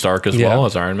stars. Tony Stark as Yeah. well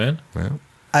as Iron Man.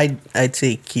 I'd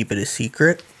say keep it a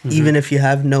secret, even if you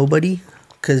have nobody,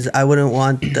 because I wouldn't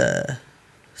want the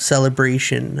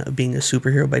celebration of being a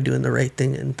superhero by doing the right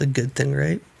thing and the good thing,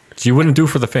 right? So you wouldn't do it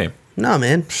for the fame. No,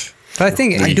 man. But I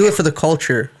think I do it for the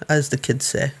culture, as the kids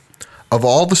say. Of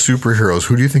all the superheroes,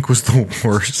 who do you think was the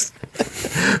worst?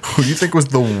 Who do you think was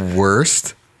the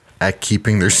worst at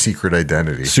keeping their secret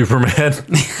identity? Superman.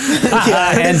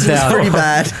 hands It's down. pretty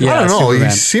bad. Yeah, I don't know. Superman.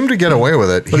 He seemed to get away with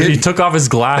it. But if He- he took off his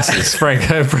glasses, Frank,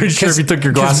 I'm pretty sure if he took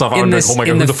your glasses off, I would be like, oh my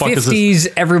God, in who the the fuck is this?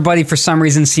 50s, everybody for some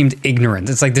reason seemed ignorant.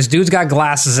 It's like this dude's got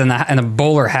glasses and a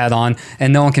bowler hat on,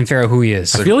 and no one can figure out who he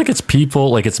is. I feel like it's people,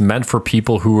 like it's meant for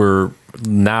people who are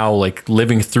now like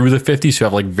living through the 50s who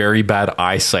have like very bad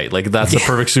eyesight. Like that's the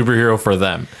perfect superhero for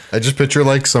them. I just picture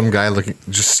like some guy looking,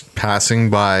 just passing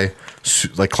by,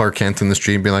 like Clark Kent in the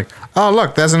street, and being like, "Oh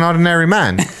look, there's an ordinary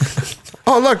man.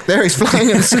 Oh look, there he's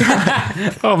flying in the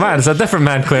sky. Oh man, it's a different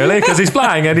man clearly because he's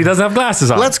flying and he doesn't have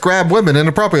glasses on. Let's grab women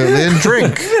inappropriately and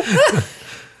drink."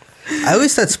 I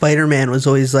always thought Spider-Man was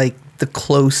always like the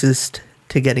closest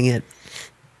to getting it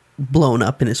blown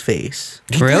up in his face.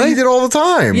 Really? He did all the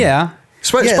time. Yeah.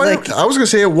 Yeah, Spider. like- I was gonna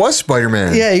say it was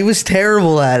Spider-Man. Yeah, he was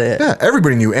terrible at it. Yeah,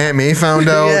 everybody knew. Aunt May found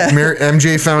out. Yeah.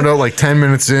 MJ found out like 10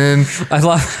 minutes in. I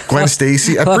love Gwen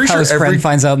Stacy. I'm I love pretty how sure his every friend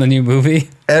finds out in the new movie.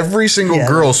 single Yeah,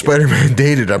 girl that's Spider-Man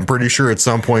dated, I'm pretty sure at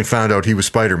some point found out he was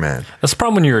Spider-Man. That's the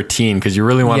problem when you're a teen because you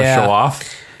really want Yeah. to show off.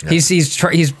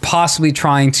 He's possibly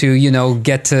trying to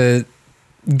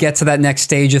get to that next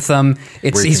stage with them.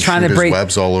 Where he He's can trying shoot to his break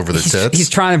webs all over the tits. He's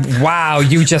trying to. Wow,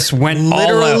 you just went all out.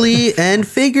 Literally and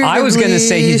figuratively. I was going to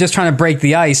say he's just trying to break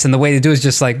the ice, and the way to do it is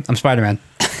just like, I'm Spider-Man.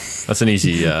 That's an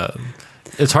easy.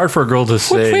 It's hard for a girl to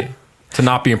say to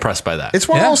not be impressed by that. It's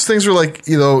one of Yeah. those things where, like,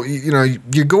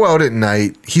 you go out at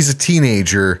night. He's a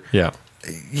teenager. yeah.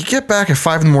 You get back at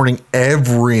 5 a.m.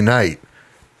 every night.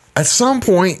 At some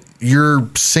point, your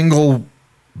single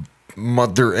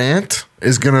mother aunt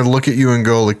is gonna look at you and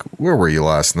go, like, "Where were you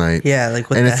last night?" Yeah, like,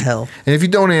 what And the if- hell? And if you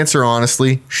don't answer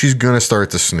honestly, she's gonna start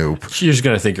to snoop. She's just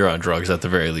going to think you're on drugs at the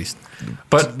very least.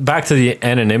 But back to the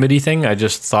anonymity thing, I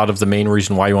just thought of the main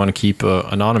reason why you want to keep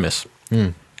anonymous.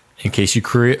 In case you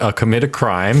commit a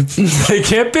crime, they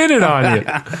can't pin it on you.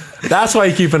 That's why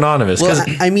you keep anonymous. 'cause-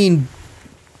 Well, I mean,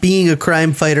 being a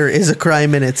crime fighter is a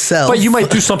crime in itself. but you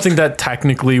might do something that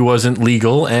technically wasn't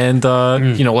legal, and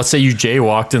let's say you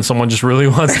jaywalked, and someone just really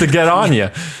wants to get on you.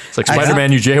 It's like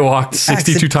Spider-Man, you jaywalked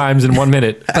 62 times in 1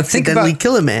 minute. But think accidentally about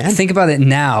kill a man. Think about it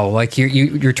now. Like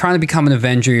you're trying to become an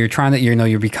Avenger. You're trying to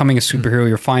you're becoming a superhero.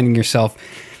 You're finding yourself.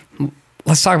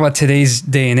 Let's talk about today's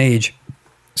day and age.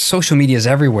 Social media is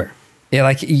everywhere. Yeah,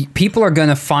 like people are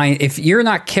gonna find, if you're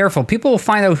not careful, people will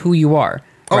find out who you are.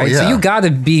 right? So yeah. you got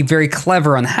to be very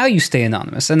clever on how you stay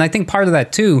anonymous. And I think part of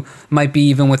that too might be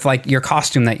even with like your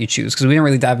costume that you choose, because we didn't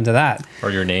really dive into that. Or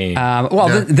your name.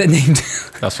 The name,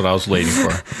 That's what I was waiting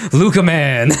for. Luca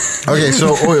Man. Okay,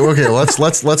 so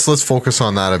let's focus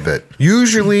on that a bit.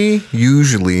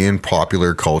 Usually in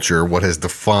popular culture, what has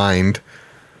defined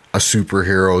a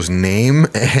superhero's name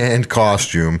and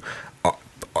costume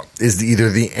is either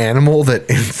the animal that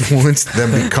influenced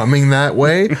them becoming that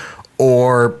way,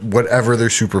 or whatever their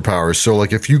superpowers. So,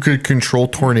 like, if you could control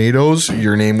tornadoes,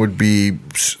 your name would be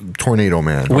Tornado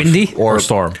Man. Windy? Or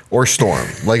Storm. Or Storm.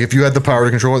 Like, if you had the power to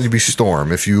control it, you'd be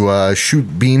Storm. If you shoot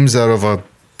beams out of a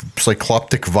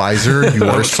cycloptic visor, you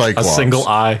are Cyclops. A single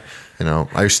eye. You know,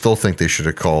 I still think they should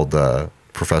have called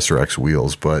Professor X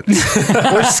Wheels, but...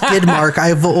 Or Skidmark.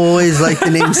 I've always liked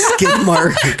the name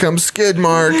Skidmark. Here comes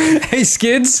Skidmark. Hey,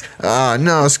 Skids.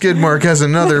 No, Skidmark has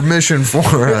another mission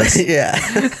for us.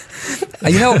 Yeah.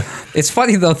 You know, it's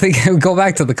funny though. Go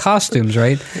back to the costumes,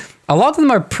 right? A lot of them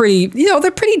are pretty.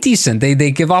 They're pretty decent.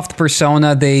 They give off the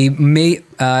persona. They may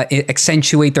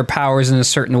accentuate their powers in a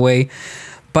certain way.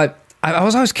 But I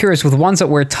was always curious with ones that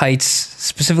wear tights,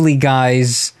 specifically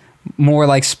guys, more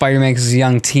like Spider-Man because he's a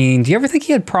young teen. Do you ever think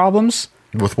he had problems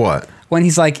With what? when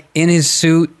he's like in his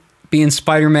suit, being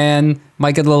Spider-Man?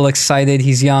 Might get a little excited.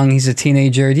 He's young. He's a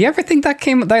teenager. Do you ever think that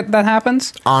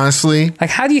happens? Honestly,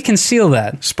 Like, how do you conceal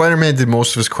that? Spider-Man did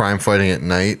most of his crime fighting at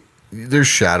night. There's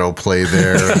shadow play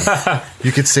there.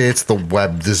 You could say it's the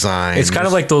web design. It's kind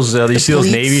of like those. You see those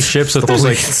pleats. Navy ships with those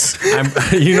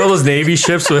those Navy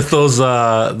ships with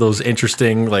those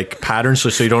interesting like patterns,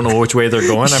 so you don't know which way they're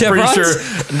going. I'm pretty Chevrons?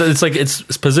 sure it's like it's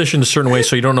positioned a certain way,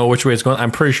 so you don't know which way it's going.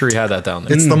 I'm pretty sure he had that down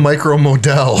there. It's the micro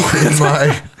model in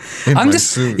my. I'm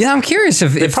just, suit. I'm curious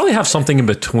if They probably have something in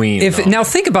between. If though. now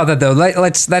think about that though.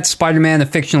 That's Spider-Man, a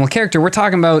fictional character. We're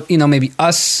talking about maybe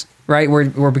us, right?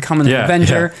 We're becoming an Yeah,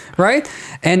 Avenger, right?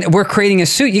 And we're creating a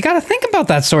suit. You got to think about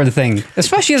that sort of thing,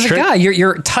 especially as a guy.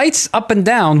 Your tights up and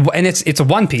down, and it's a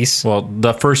one piece. Well,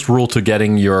 the first rule to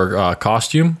getting your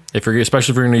costume,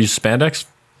 especially if you're going to use spandex,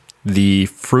 the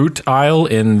fruit aisle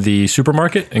in the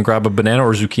supermarket and grab a banana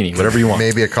or zucchini, whatever you want.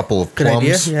 Maybe a couple of Good idea.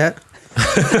 plums. Yeah.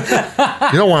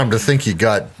 You don't want him to think you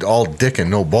got all dick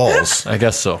and no balls. I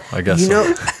guess so. You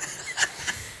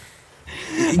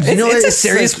know, It's a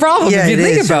serious problem if you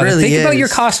think about it. Think about your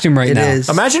costume right now.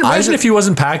 Imagine if he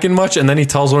wasn't packing much, and then he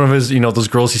tells one of his, those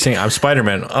girls he's saying, "I'm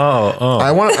Spider-Man."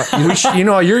 I want.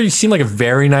 You seem like a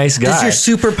very nice guy. Is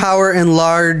your superpower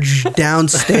enlarge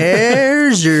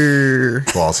downstairs or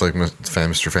Well, it's like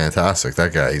Mr. Fantastic.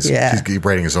 That guy. He's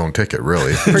writing his own ticket.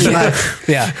 Really. pretty much?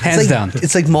 Yeah, hands down.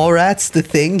 It's like Mallrats, the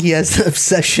Thing. He has the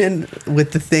obsession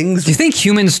with the things. Do you think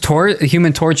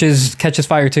Human Torches catches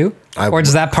fire too, or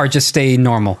does that part just stay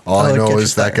normal? All I it know catches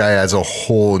is that guy adds a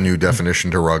whole new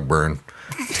definition to rug burn.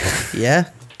 Yeah,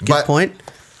 good But- point.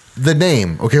 The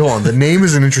name. Okay, hold on. The name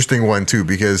is an interesting one too,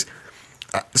 because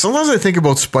sometimes I think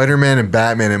about Spider-Man and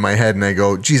Batman in my head and I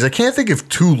go, geez, I can't think of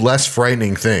two less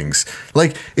frightening things.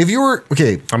 Like, if you were,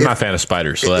 okay. I'm not a fan of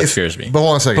spiders, so that scares me. But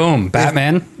hold on a second. Boom,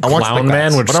 Batman. I want Clown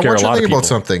Man would but I scare want a you to lot of think about people.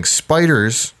 something.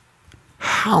 Spiders,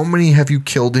 how many have you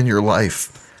killed in your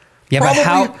life? Yeah,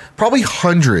 but Probably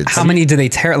hundreds. how many do they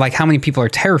like? How many people are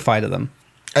terrified of them?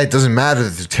 It doesn't matter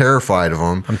that they're terrified of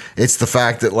them. It's the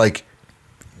fact that, like,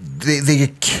 they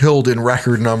get killed in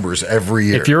record numbers every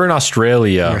year. If you're in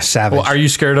Australia, You're a savage. Well, are you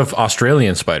scared of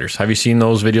Australian spiders? Have you seen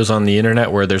those videos on the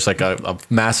internet where there's like a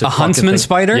massive A fucking huntsman thing?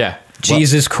 spider? Yeah.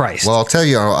 Jesus Christ. Well, I'll tell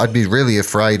you, I'd be really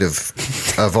afraid of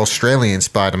Australian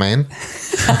Spider-Man.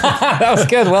 That was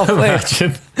good. Well played.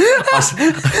 Imagine.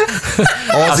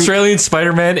 Australian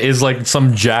Spider-Man is like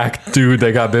some jack dude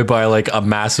that got bit by like a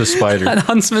massive spider. An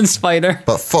huntsman spider.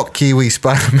 But fuck Kiwi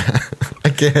Spider-Man. I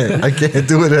can't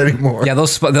do it anymore. Yeah,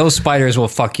 those spiders will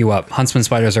fuck you up. Huntsman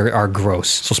spiders are gross.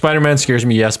 So Spider-Man scares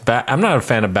me. Yes, I'm not a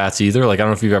fan of bats either. Like I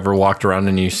don't know if you've ever walked around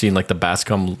and you've seen like the bats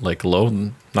come like low.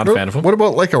 Not a fan of them. What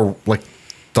about like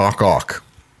Doc Ock?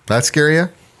 That scare you?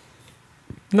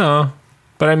 No,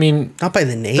 but I mean, Not by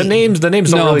the name. the names don't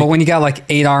No, really. but when you got like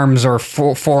 8 arms or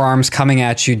four arms coming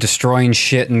at you, destroying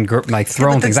shit and like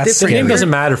throwing but things, that's that's different. scary. name doesn't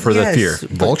matter for the fear. but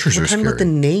Vultures we're are talking about the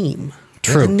scary. name.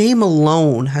 True. The name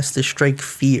alone has to strike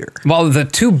fear. Well, the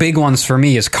two big ones for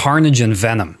me is Carnage and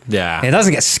Venom. Yeah. It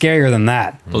doesn't get scarier than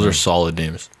that. Those are solid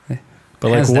names. But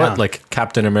like Hands what? down. Like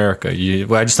Captain America.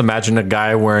 I just imagine a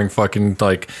guy wearing fucking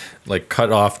like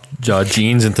cut off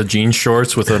jeans into jean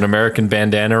shorts with an American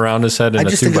bandana around his head and I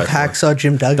a just think of 2x4. Hacksaw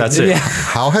Jim Duggan. That's it.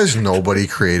 How has nobody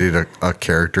created a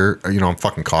character? I'm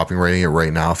fucking copywriting it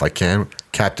right now if I can.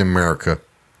 Captain America.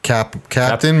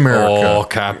 Captain America. Oh,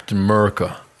 Captain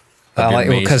America.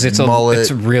 Because it's Mullet.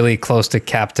 it's really close to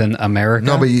Captain America.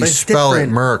 No, but you But it's spell it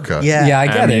different. America. yeah, I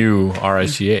get it.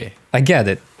 Murica. I get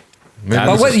it. Maybe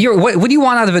But this is- what do you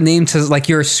want out of a name to, like,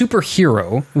 you're a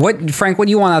superhero? Frank, what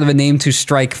do you want out of a name to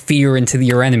strike fear into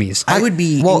your enemies? I would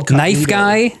be Well, Knife incognito.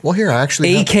 guy, Well, here I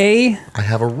actually have, AK. I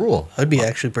have a rule. That'd be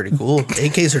actually pretty cool.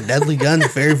 AKs are deadly guns,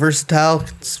 very versatile, can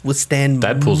withstand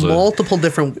Deadpool's a- multiple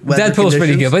different weather Deadpool's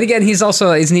pretty conditions. good, but again,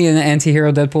 isn't he an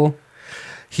anti-hero? Deadpool.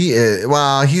 He is,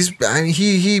 well,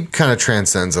 he kind of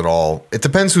transcends it all. It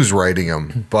depends who's writing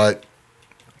him, but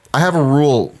I have a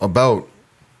rule about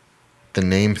the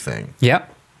name thing.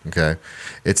 Yep. Okay,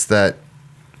 it's that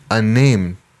a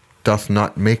name doth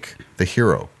not make the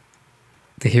hero.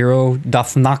 The hero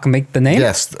doth not make the name.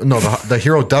 Yes, no, the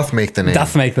hero doth make the name.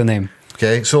 Doth make the name.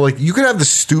 Okay, so like you could have the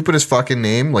stupidest fucking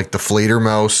name, like the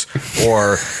Flatermouse,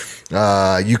 or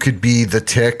you could be the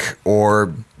Tick,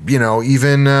 or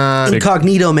even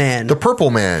Incognito Man. the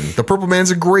Purple Man. The Purple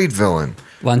Man's a great villain.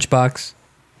 Lunchbox.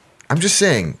 I'm just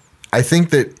saying. I think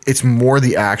that it's more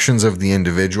the actions of the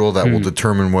individual that will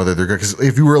determine whether they're good. Because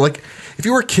if you were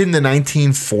a kid in the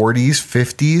 1940s,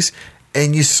 50s,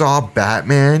 and you saw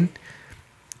Batman,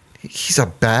 he's a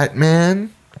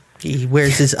Batman. He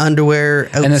wears his underwear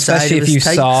outside And especially of if his you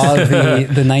tights. saw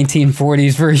the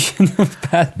 1940s version of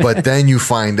Batman. But then you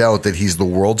find out that he's the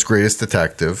world's greatest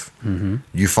detective. Mm-hmm.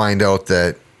 You find out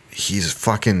that he's a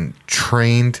fucking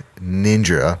trained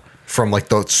ninja from like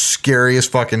the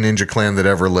scariest fucking ninja clan that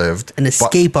ever lived. An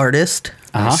escape artist.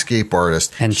 An escape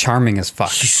artist. And charming as fuck.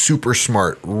 He's super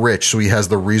smart, rich, so he has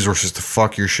the resources to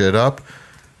fuck your shit up.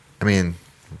 I mean,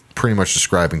 pretty much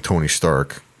describing Tony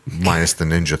Stark, minus the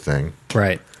ninja thing.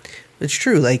 Right. It's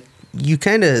true. Like, you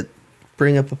kind of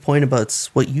bring up a point about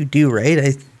what you do,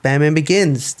 right? Batman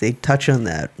Begins, they touch on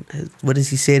that. What does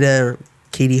he say to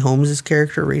Katie Holmes'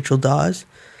 character, Rachel Dawes?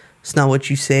 It's not what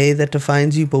you say that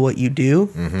defines you, but what you do.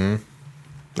 Mm-hmm.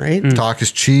 Right? Talk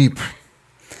is cheap.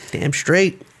 Damn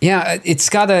straight. Yeah, it's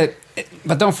got to,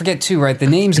 but don't forget too, right? The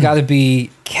name's got to be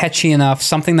catchy enough,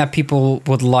 something that people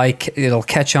would like, it'll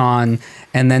catch on,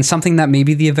 and then something that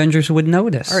maybe the Avengers would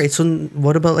notice. All right, so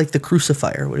what about like the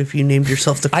Crucifier? What if you named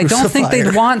yourself the I Crucifier? don't think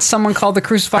they'd want someone called the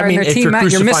Crucifier in their if team,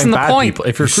 Matt. You're missing the bad point. people,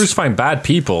 if you're crucifying bad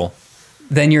people,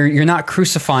 Then you're not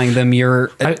crucifying them,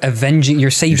 you're avenging, you're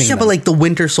saving Yeah, them. but like the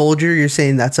Winter Soldier, you're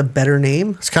saying that's a better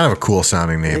name? It's kind of a cool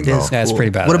sounding name, It though. is Yeah, it's cool.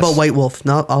 pretty badass. What about White Wolf?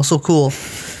 No, also cool.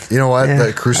 You know what? Yeah, The I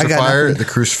got Crucifier, nothing. the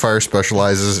Crucifier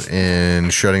specializes in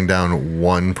shutting down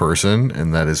one person,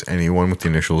 and that is anyone with the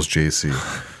initials JC.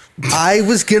 I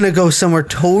was going to go somewhere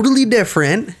totally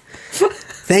different.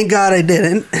 Thank God I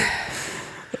didn't.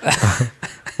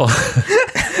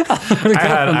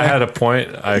 I had a point.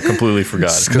 I completely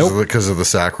forgot. Because of the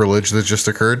sacrilege that just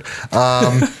occurred.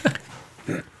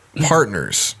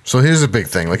 Partners. So here's a big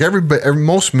thing. Like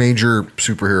most major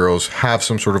superheroes have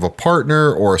some sort of a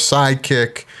partner or a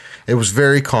sidekick. It was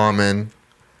very common.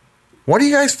 What do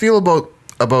you guys feel about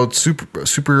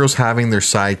superheroes having their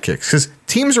sidekicks? Because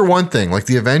teams are one thing. Like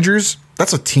the Avengers,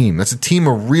 that's a team. That's a team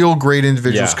of real great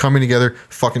individuals Yeah. coming together,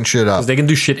 fucking shit up. They can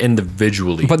do shit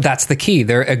individually. But that's the key.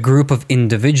 They're a group of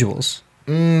individuals.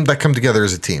 That come together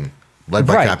as a team, led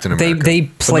by Captain America. They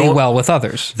play no- well with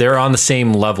others. They're on the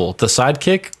same level. The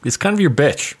sidekick is kind of your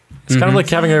bitch. It's kind of like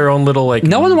having your own little like.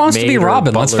 No one wants to be maid or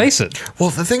Robin, let's butler. face it.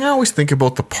 Well, the thing I always think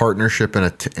about the partnership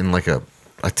in like a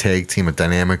tag team, a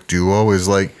dynamic duo, is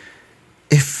like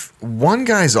if one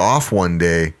guy's off one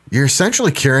day, you're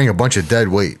essentially carrying a bunch of dead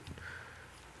weight.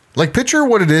 Like picture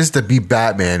what it is to be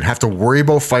Batman, have to worry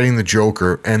about fighting the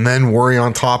Joker, and then worry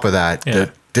on top of that Yeah.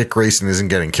 that Dick Grayson isn't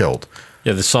getting killed.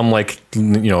 Yeah, there's some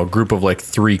a group of like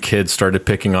 3 kids started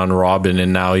picking on Robin,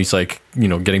 and now he's like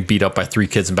getting beat up by 3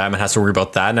 kids, and Batman has to worry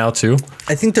about that now too.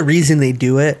 I think the reason they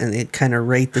do it, and they kind of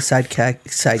rate the sidekick,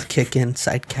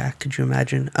 could you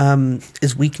imagine,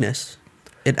 is weakness.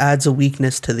 It adds a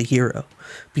weakness to the hero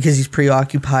because he's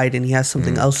preoccupied and he has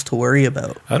something else to worry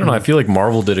about. I don't know. I feel like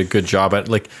Marvel did a good job at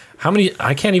like how many.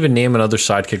 I can't even name another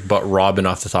sidekick but Robin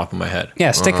off the top of my head. Yeah,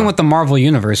 sticking with the Marvel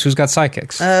universe, who's got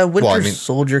sidekicks? Winter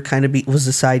Soldier kind of was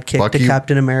the sidekick Bucky- to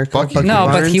Captain America. Bucky no,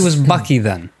 but he Barnes. was Bucky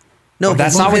then. No,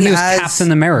 That's but not when he even was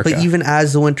Captain America. But even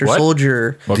as the Winter What?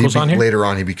 Soldier, What goes on here? Later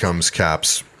on, he becomes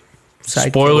Cap's sidekick,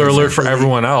 Spoiler alert for essentially.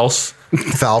 everyone else.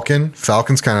 Falcon.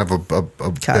 Falcon's kind of a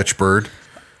bitch bird.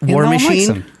 You War know, I like Machine.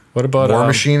 some. What about War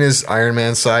Machine is Iron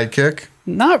Man's sidekick.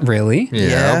 Not really.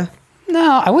 Yeah.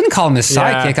 No, I wouldn't call him his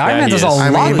Yeah, sidekick. yeah, Iron Man he does is. a I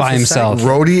lot mean, by it's a himself.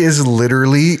 Rhodey is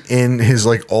literally in his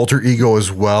like alter ego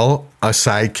as well, a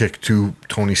sidekick to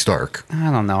Tony Stark.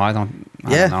 I don't know. I don't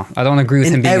Yeah. know. I don't agree with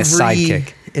him being a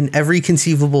sidekick. in every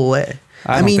conceivable way.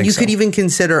 I mean, you could even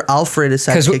consider Alfred a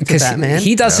sidekick to Batman.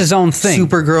 he does his own thing.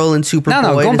 Supergirl and Superboy.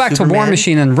 No, going back to War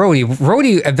Machine and Rhodey.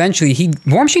 Rhodey eventually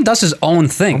War Machine does his own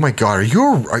thing. Oh my god, are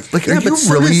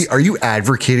you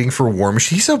advocating for War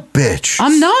Machine? He's a bitch.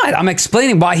 I'm not. I'm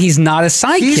explaining why he's not a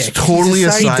sidekick. He's totally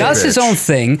a He side does his bitch. own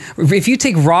thing. If you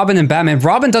take Robin and Batman,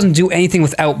 Robin doesn't do anything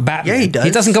without Batman. Yeah, he does. He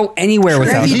doesn't go anywhere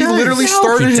without He him. literally No,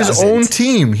 started he his doesn't. own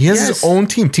team. He has his own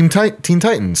team, Teen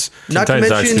Titans. Not to Titans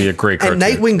is mention, actually a great cartoon.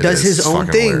 and Nightwing does is. his It's own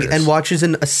fucking thing hilarious. and watches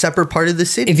in a separate part of the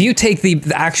city. If you take the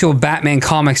actual Batman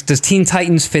comics, does Teen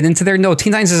Titans fit into there? No,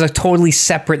 Teen Titans is a totally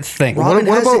separate thing. Robin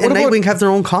What has about- it, and what about- Nightwing have their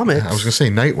own comics. I was gonna say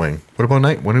Nightwing. What about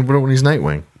when he's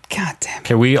Nightwing? God damn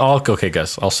it. Okay, okay,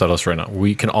 guys, I'll settle us right now.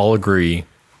 We can all agree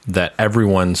that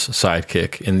everyone's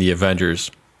sidekick in the Avengers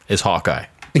is Hawkeye.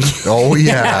 Oh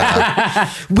yeah,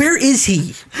 Where is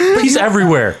he? He's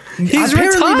everywhere. He's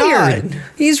Apparently retired. not.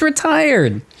 He's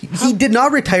retired. He did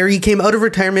not retire. He came out of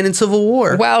retirement in Civil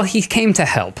War. Well, he came to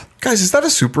help. guys, is that a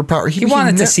superpower? He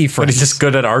wanted to see But he's first. just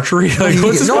good at archery. Like,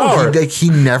 what's his no, power? he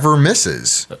never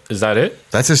misses. Is that it?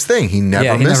 That's his thing. He never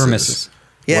Yeah, he misses. never misses.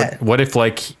 Yeah. What if,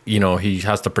 like, he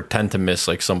has to pretend to miss,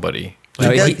 like, somebody? No,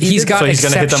 Like, does- he's did- got so he's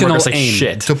going to hit them exceptional or just like, aim.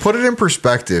 shit. To put it in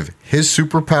perspective, his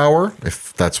superpower,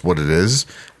 if that's what it is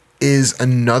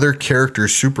another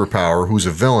character's superpower who's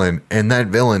a villain, and that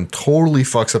villain totally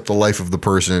fucks up the life of the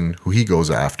person who he goes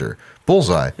after.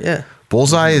 Bullseye. Yeah.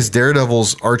 Bullseye is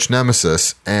Daredevil's arch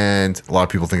nemesis, and a lot of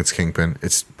people think it's Kingpin.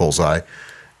 It's Bullseye.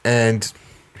 And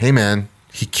hey, man,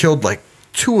 he killed like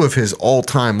 2 of his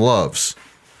all-time loves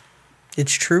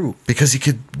It's true. because he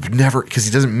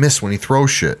doesn't miss when he throws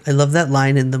shit. I love that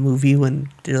line in the movie when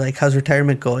they're like, "How's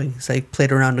retirement going?" He's like,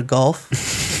 "Played around to golf."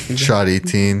 Shot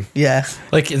 18. Yeah.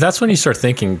 Like, that's when you start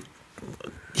thinking,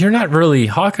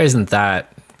 Hawkeye isn't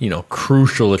that,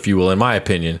 crucial, if you will, in my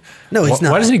opinion. No, he's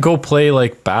not. Why doesn't he go play,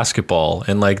 like, basketball?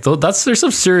 And, like, there's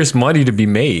some serious money to be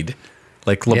made.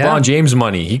 Like, LeBron Yeah. James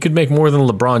money. He could make more than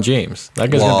LeBron James.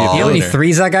 That guy's going to be a You know how many billionaire.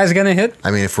 threes that guy's going to hit?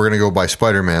 I mean, if we're going to go by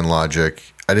Spider-Man logic,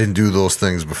 I didn't do those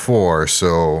things before,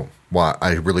 so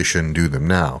I really shouldn't do them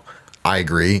now. I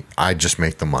agree. I just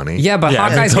make the money. Yeah, but Yeah,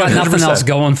 Hawkeye's got nothing 100%. else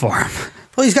going for him.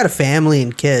 Well, he's got a family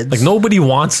and kids. Like, nobody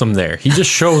wants him there. He just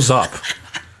shows up.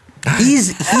 he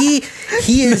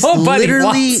is Nobody literally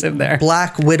wants him there.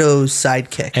 Black Widow's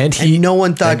sidekick, And no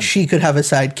one thought she could have a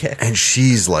sidekick. And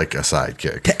she's like a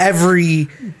sidekick. To every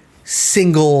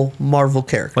single Marvel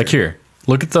character, Like, here,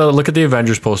 look at the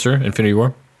Avengers poster, Infinity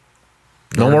War.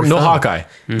 No Hawkeye.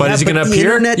 But Yeah, is he going to the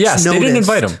appear? internet's Yes, they didn't noticed.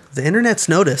 invite him. The internet's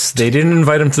noticed. They didn't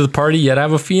invite him to the party, yet I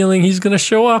have a feeling he's going to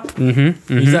show up.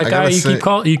 Mm-hmm. He's that I guy gotta you say- keep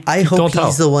calling. I don't hope tell.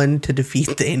 he's the one to defeat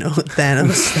Thanos.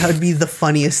 That would be the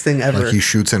funniest thing ever. Like he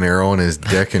shoots an arrow in his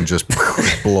dick and just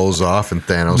blows off, and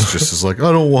Thanos just is like,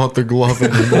 I don't want the glove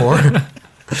anymore.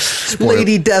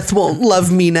 Lady Death won't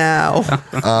love me now.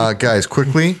 Guys,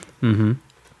 quickly.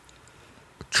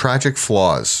 Tragic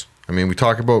flaws. I mean, we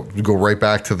go right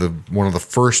back to one of the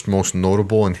first most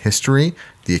notable in history,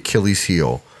 the Achilles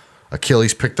heel.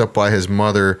 Achilles, picked up by his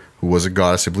mother, who was a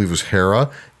goddess, I believe it was Hera,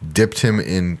 dipped him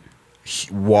in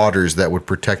waters that would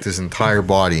protect his entire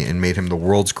body and made him the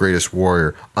world's greatest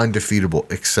warrior, undefeatable,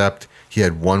 except he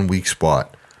had one weak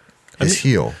spot, his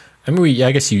heel. I mean,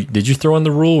 I guess did you throw in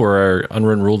the rule or our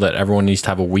unwritten rule that everyone needs to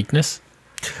have a weakness?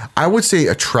 I would say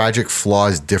a tragic flaw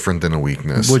is different than a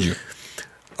weakness. Would you?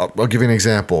 I'll give you an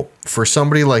example. For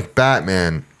somebody like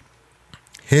Batman,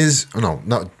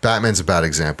 Batman's a bad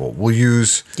example.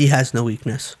 He has no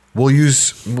weakness. We'll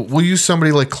use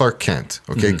somebody like Clark Kent.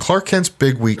 Okay, Clark Kent's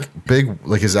big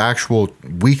his actual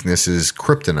weakness is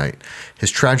kryptonite. His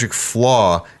tragic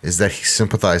flaw is that he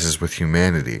sympathizes with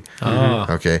humanity.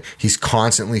 Okay, he's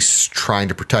constantly trying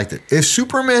to protect it. If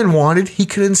Superman wanted, he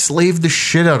could enslave the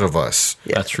shit out of us.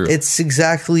 Yeah, That's true. It's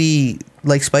exactly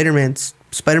like Spider-Man's.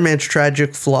 Spider-Man's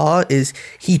tragic flaw is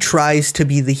he tries to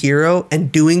be the hero,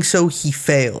 and doing so, he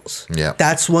fails. Yeah.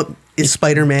 That's what is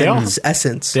Spider-Man's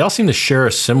essence. They all seem to share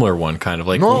a similar one, kind of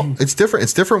like. No, it's different.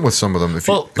 It's different with some of them.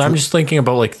 I'm just thinking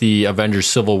about like the Avengers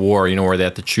Civil War, where they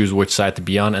had to choose which side to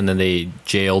be on, and then they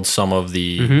jailed some of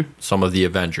the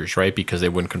Avengers, right, because they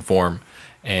wouldn't conform,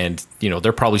 and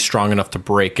they're probably strong enough to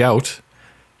break out,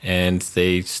 and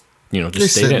they just they stayed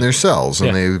sit in in their cells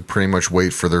and Yeah. they pretty much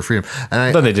wait for their freedom.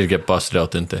 And Then they did get busted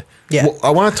out, didn't they? Yeah. Well,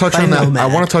 I want to touch By on that. Nomad.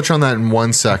 I want to touch on that in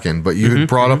 1 second. But you had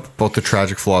brought up about the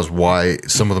tragic flaws, why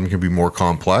some of them can be more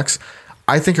complex.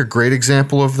 I think a great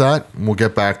example of that. And we'll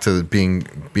get back to being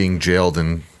jailed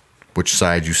and which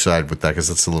side you side with that, because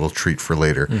that's a little treat for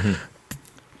later.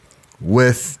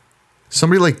 With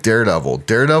somebody like Daredevil,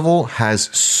 Daredevil has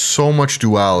so much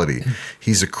duality.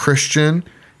 He's a Christian,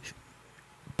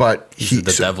 but He's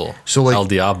the devil. So like El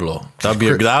Diablo. That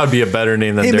would be a better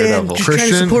name than Hey, man, Daredevil. just trying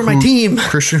to support my team.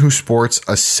 Christian who sports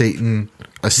a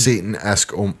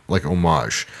Satan-esque like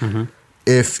homage.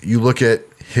 If you look at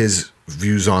his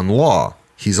views on law,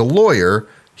 he's a lawyer.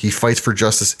 He fights for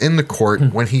justice in the court.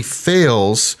 When he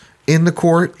fails in the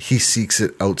court, he seeks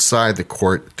it outside the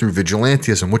court through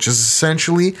vigilantism, which is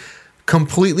essentially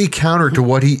completely counter to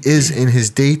what he is in his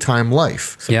daytime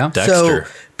life. Yeah. Dexter.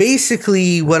 So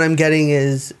basically, what I'm getting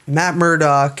is Matt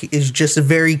Murdock is just a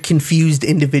very confused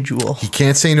individual. He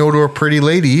can't say no to a pretty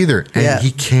lady either, and Yeah.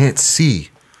 he can't see.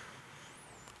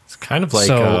 It's kind of like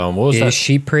So what was is that?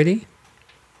 she pretty?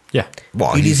 Yeah.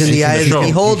 Well, Beauty's in the eye of the show.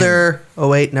 beholder. Oh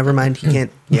wait, never mind. He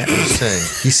can't. Yeah. He's saying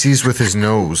he sees with his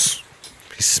nose.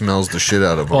 He smells the shit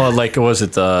out of him. Well, like was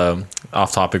it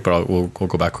off topic, but we'll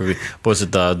go back quickly. Was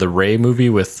it the Ray movie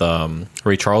with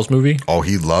Ray Charles movie? Oh,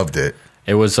 he loved it.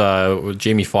 It was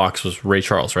Jamie Foxx was Ray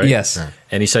Charles, right? Yes. Yeah.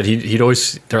 And he said he'd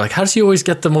always. They're like, how does he always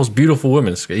get the most beautiful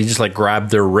women? He just like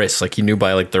grabbed their wrists, like he knew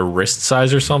by like their wrist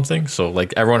size or something. So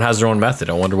like everyone has their own method.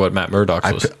 I wonder what Matt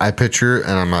Murdock's was. I picture,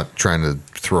 and I'm not trying to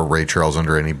throw Ray Charles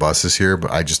under any buses here, but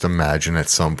I just imagine at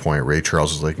some point Ray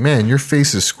Charles was like, "Man, your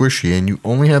face is squishy, and you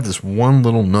only have this one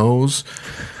little nose.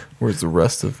 Where's the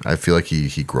rest of?" I feel like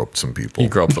he groped some people. He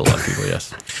grew up with a lot of people.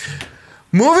 Yes.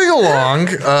 Moving along,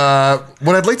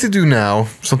 what I'd like to do now,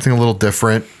 something a little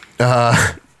different.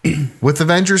 With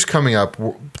Avengers coming up,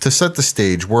 to set the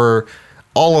stage, where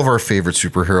all of our favorite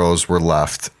superheroes were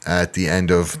left at the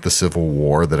end of the Civil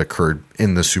War that occurred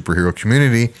in the superhero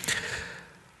community,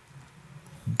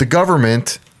 the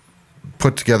government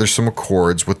put together some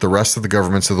accords with the rest of the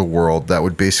governments of the world that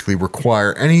would basically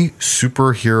require any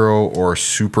superhero or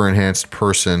super enhanced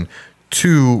person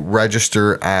to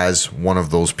register as one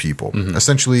of those people.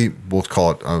 Essentially, we'll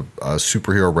call it a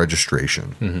superhero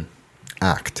registration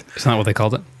act. Isn't that what they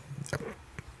called it?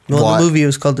 Well, What? the movie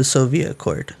was called The Soviet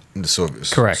Accord. The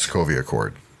Correct. Sokovia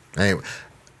Accord. Anyway,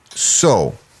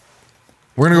 so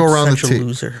we're gonna go around Such the a table.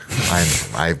 loser.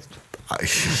 I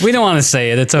We don't want to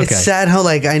say it. It's okay. It's sad how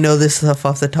like I know this stuff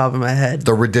off the top of my head.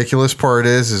 the ridiculous part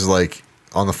is like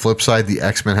on the flip side, the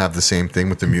X-Men have the same thing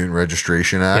with the Mutant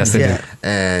Registration Act. Yes, they Yeah. do.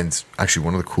 And actually,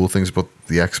 one of the cool things about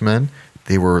the X-Men,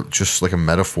 they were just like a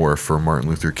metaphor for Martin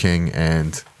Luther King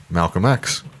and Malcolm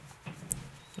X.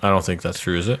 I don't think that's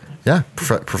true, is it? Yeah,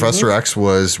 Professor X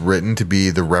was written to be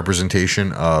the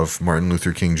representation of Martin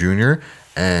Luther King Jr.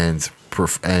 and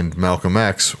Malcolm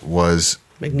X was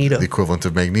Magneto. the equivalent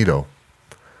of Magneto.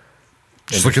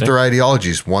 Just look at Interesting. their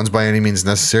ideologies. One's by any means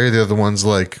necessary. The other one's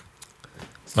like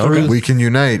Okay. we can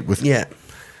unite with. Yeah.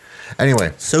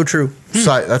 Anyway, So true.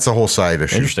 that's a whole side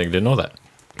issue. Interesting. Didn't know that.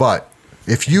 But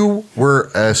if you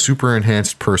were a super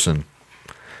enhanced person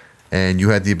and you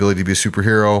had the ability to be a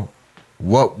superhero,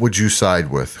 what would you side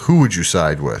with? Who would you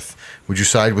side with? Would you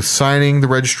side with signing the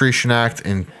Registration Act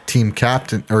and Team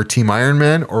Captain or Team Iron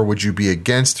Man, or would you be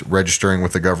against registering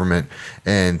with the government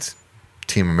and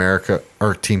Team America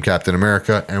or Team Captain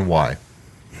America, and why?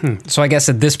 So I guess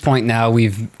at this point now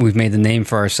we've made the name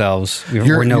for ourselves.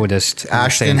 We're noticed. We're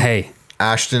saying, hey,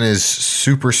 Ashton is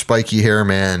super spiky hair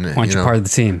man. why don't you part of the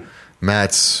team?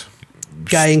 Matt's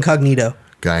Guy Incognito.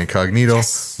 Guy Incognito.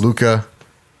 Luca.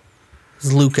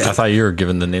 It's Luca. I thought you were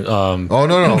given the name. Oh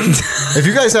no! If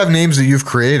you guys have names that you've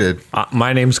created,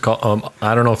 My name's called.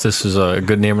 I don't know if this is a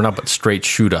good name or not, but Straight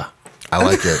Shooter. I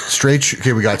like it.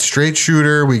 Okay, we got Straight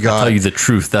Shooter. We Tell got you the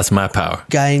truth. That's my power.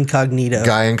 Guy Incognito.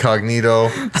 Guy Incognito.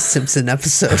 Simpson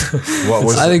episode. What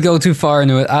was I didn't go too far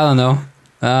into it. I don't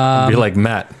know. Be like,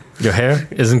 Matt, your hair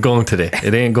isn't going today.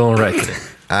 It ain't going right today.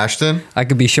 Ashton? I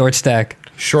could be short stack.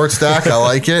 Short stack. I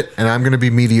like it, and I'm going to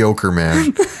be mediocre,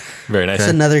 man. Very nice.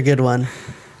 That's another good one.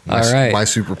 My, All right. My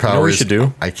superpower You know what we is should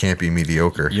do? I can't be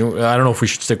mediocre. I don't know if we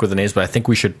should stick with the names, but I think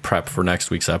we should prep for next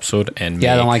week's episode and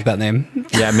Yeah, I don't like that name.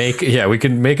 we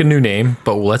can make a new name,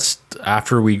 but let's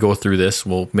after we go through this,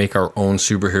 we'll make our own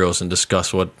superheroes and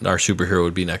discuss what our superhero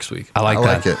would be next week. I like I that.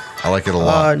 like it. I like it a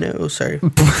lot. No, sorry.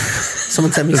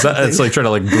 Someone sent me something. It's like trying to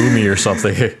like boo me or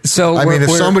something. So I mean, if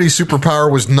somebody's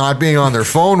superpower was not being on their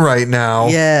phone right now.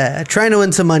 Yeah, trying to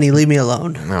win some money. Leave me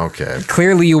alone. Okay.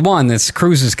 clearly you won. This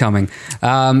cruise is coming.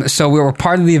 So we were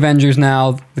part of the Avengers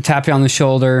now. We tap you on the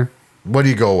shoulder. What do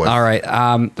you go with? All right.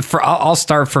 I'll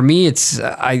start. For me, it's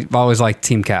I've always liked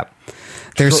Team Cap.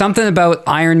 There's something about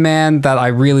Iron Man that I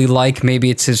really like. Maybe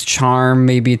it's his charm.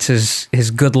 Maybe it's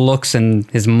his good looks and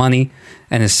his money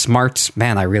and his smarts.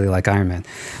 Man, I really like Iron Man.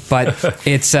 But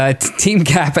it's Team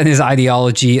Cap and his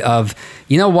ideology of,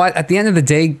 you know what? At the end of the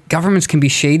day, governments can be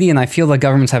shady, and I feel like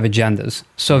governments have agendas.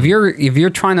 So if you're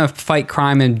trying to fight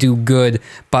crime and do good,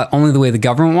 but only the way the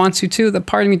government wants you to, the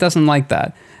part of me doesn't like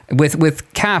that.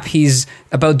 With Cap, he's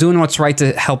about doing what's right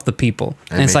to help the people.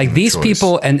 And it's like making the these choice.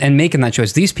 people and making that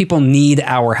choice. These people need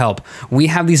our help. We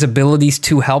have these abilities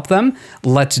to help them.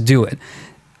 Let's do it.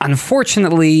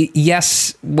 Unfortunately,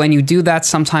 yes, when you do that,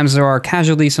 sometimes there are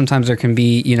casualties, sometimes there can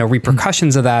be,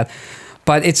 repercussions of that.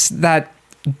 But it's that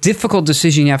difficult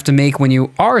decision you have to make when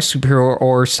you are a superhero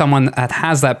or someone that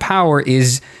has that power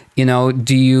is,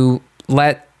 do you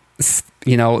let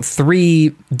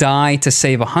 3 die to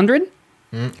save 100?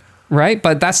 Right?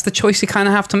 But that's the choice you kind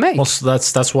of have to make. Well, so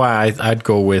that's why I'd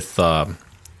go with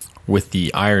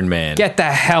the Iron Man. Get the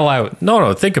hell out.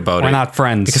 No, think about it. We're not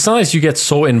friends. Because sometimes you get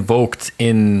so invoked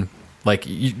in, like,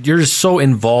 you're just so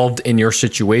involved in your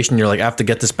situation. You're like, I have to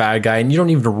get this bad guy, and you don't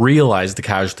even realize the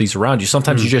casualties around you.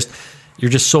 Sometimes you're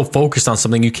just so focused on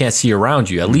something you can't see around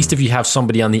you. At least if you have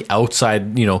somebody on the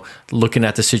outside, looking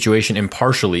at the situation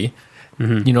impartially,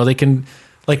 they can,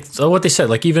 like, so what they said,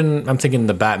 like, even I'm thinking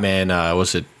the Batman,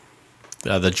 was it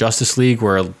the Justice League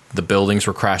where the buildings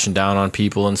were crashing down on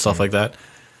people and stuff like that?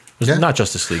 It was not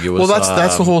Justice League. It was, Well,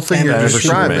 that's the whole thing you're Batman versus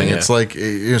describing. Superman, It's like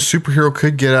a superhero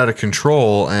could get out of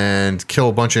control and kill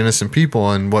a bunch of innocent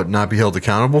people and not be held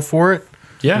accountable for it.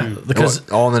 Yeah, because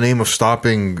all in the name of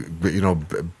stopping,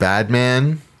 bad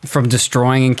man. From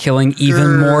destroying and killing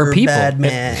even more people. Bad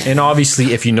man. and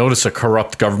obviously, if you notice a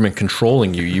corrupt government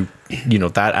controlling you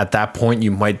that at that point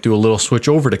you might do a little switch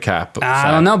over to Cap. I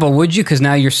don't know, but would you? Because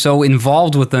now you're so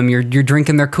involved with them, you're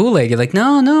drinking their Kool-Aid. You're like,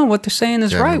 no, what they're saying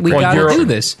is Yeah, right. We well, got to you're- do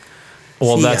this.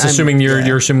 Well, See, that's I'm- assuming you're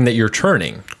yeah. assuming that you're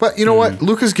turning. But you know what?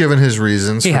 Luke has given his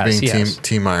reasons He for has, being he has.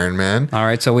 Team Iron Man. All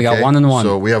right, so we got Okay, 1 and 1.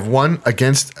 So we have 1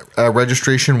 against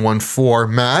registration, 1 for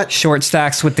Matt. Short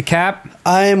stacks with the Cap.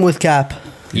 I am with Cap.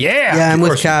 Yeah. Yeah, I'm with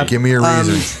course you Cap. Give me your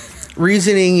reason.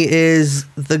 Reasoning is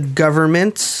the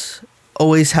governments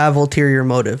always have ulterior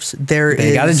motives.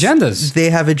 They got agendas. They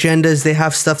have agendas. They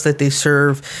have stuff that they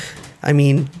serve. I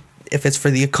mean, if it's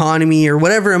for the economy or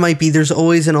whatever it might be, there's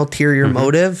always an ulterior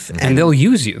motive. And they'll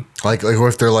use you. Like what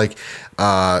if they're like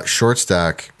short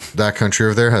stack? That country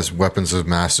over there has weapons of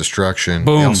mass destruction.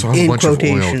 Boom. They also have a in bunch of oil.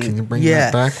 quotation. Can you bring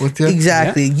that back with you?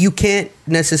 Exactly. Yeah. You can't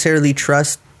necessarily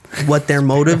trust what their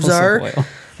motives Also are. oil.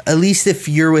 At least if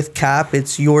you're with Cap,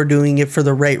 it's you're doing it for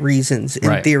the right reasons in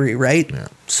Right. theory, right? Yeah.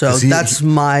 So 'Cause he- that's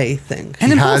my thing.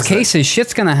 And in has both that. cases,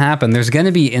 shit's going to happen. There's going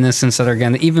to be innocents that are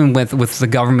going to, even with the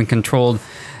government-controlled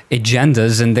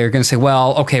agendas, and they're going to say,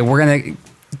 well, okay, we're going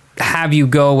to have you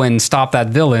go and stop that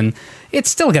villain. It's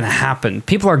still going to happen.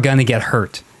 People are going to get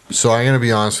hurt. So I'm going to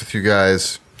be honest with you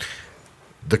guys.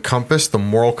 The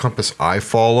moral compass I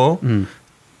follow,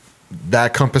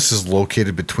 that compass is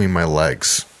located between my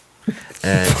legs.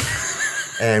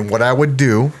 And what I would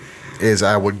do is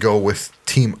I would go with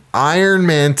Team Iron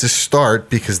Man to start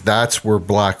because that's where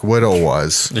Black Widow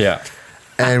was. Yeah.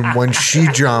 And when she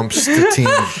jumps to Team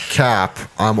Cap,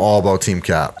 I'm all about Team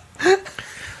Cap.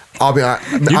 I'll be.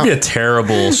 You'd be a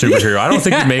terrible superhero. I don't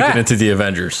think you'd make it into the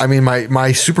Avengers. I mean, my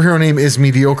superhero name is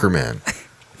Mediocre Man.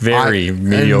 Very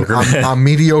mediocre. And I'm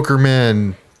mediocre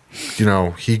man.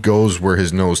 He goes where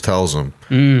his nose tells him,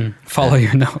 Follow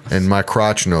your nose. and my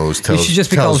crotch nose tells. You should just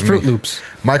be tells called Fruit me- Loops.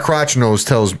 My crotch nose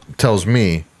tells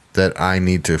me that I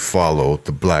need to follow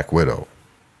the Black Widow.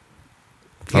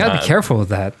 You got to be careful with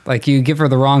that. Like, you give her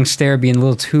the wrong stare, being a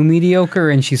little too mediocre,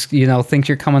 and she's, thinks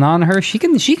you're coming on her. She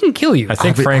can kill you. I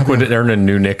think Frank would earn a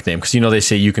new nickname because they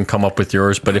say you can come up with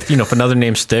yours, but if another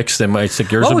name sticks, then might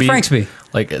stick yours. What would would be Frank's be?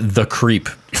 like the Creep.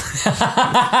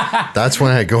 That's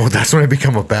when I go. That's when I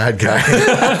become a bad guy.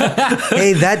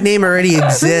 Hey, that name already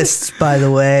exists, by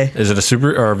the way. Is it a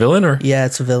super or a villain or Yeah,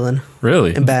 it's a villain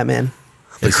really? in Batman.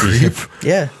 Is he-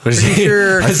 Yeah. What is Pretty he?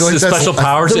 sure. His feel like that's- special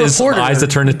powers The is reporter. eyes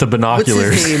that turn into What's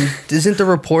binoculars. his name? Isn't the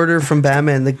reporter from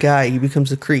Batman the guy? He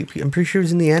becomes a creep. I'm pretty sure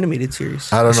he's in the animated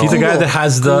series. I don't know. Is he the guy that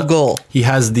has the Google. He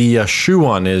has the shoe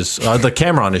on his the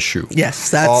camera on his shoe. Yes,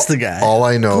 that's the guy. All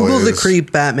I know Google the is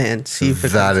creep Batman. See if it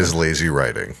that comes is up. lazy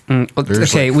writing.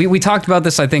 There's Okay, like- we talked about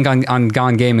this, I think, on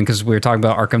Gone Gaming, because we were talking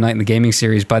about Arkham Knight in the gaming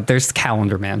series, but there's the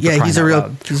Calendar Man. for Yeah, crying he's a out real.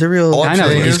 loud. He's a real. All I I'm know,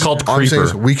 saying he's is- called all I'm saying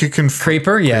is Creeper. we could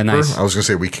Creeper? Yeah, nice. I was gonna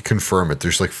say we could confirm it.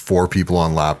 There's like 4 people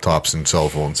on laptops and cell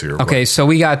phones here. but- Okay, so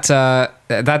we got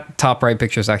that top right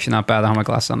picture is actually not bad. I have my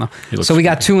glasses on though. looks So we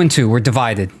got 2 and 2. We're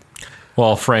divided.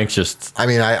 Well, Frank just I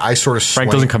mean, I sort of Frank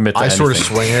swing, doesn't commit to I sort of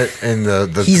anything. swing it, and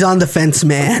the He's on the fence,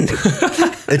 man.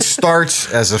 it starts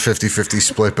as a 50-50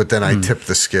 split, but then I tip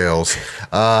the scales.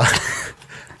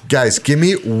 Guys, give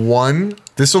me one.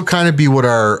 This will kind of be what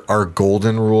our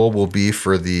golden rule will be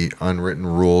for the unwritten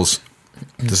rules.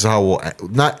 This is how we'll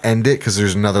not end it because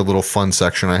there's another little fun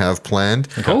section I have planned.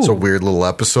 It's a weird little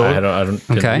episode. I don't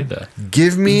Okay. need that.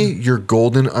 Give me your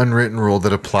golden unwritten rule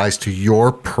that applies to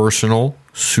your personal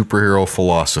superhero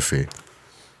philosophy?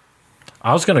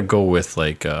 I was gonna go with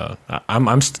like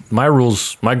my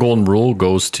rules. My golden rule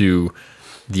goes to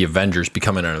the Avengers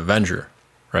becoming an Avenger,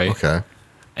 right? Okay.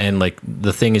 And like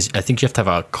the thing is, I think you have to have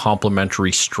a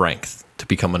complementary strength to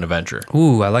become an Avenger.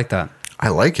 Ooh, I like that. I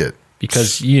like it.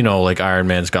 Because, like Iron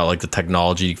Man's got like the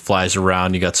technology, flies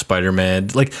around, you got Spider-Man.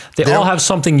 Like they all have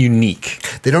something unique.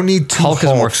 They don't need two Hulk Hulks.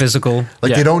 is more physical.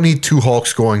 Like Yeah. they don't need two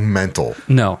Hulks going mental.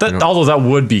 No. Although that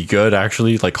would be good,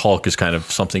 actually. Like Hulk is kind of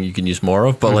something you can use more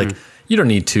of. But like you don't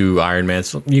need two Iron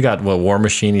Mans. You got War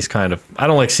Machine. He's kind of, I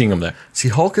don't like seeing him there. See,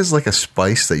 Hulk is like a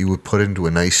spice that you would put into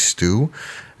a nice stew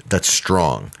that's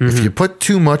strong. If you put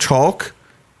too much Hulk,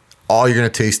 all you're going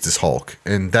to taste is Hulk.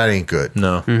 And that ain't good.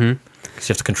 No. Because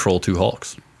you have to control two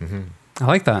Hulks. I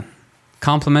like that.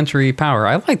 Complementary power.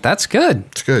 I like that's good.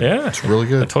 It's good. Yeah. It's really I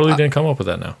good. totally didn't come up with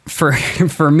that now.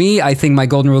 For me, I think my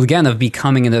golden rule again of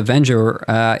becoming an Avenger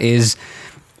is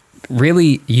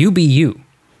really you be you.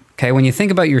 Okay, when you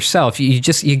think about yourself,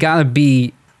 you gotta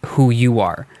be who you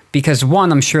are. Because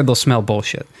one, I'm sure they'll smell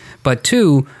bullshit. But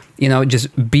two,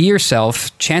 just be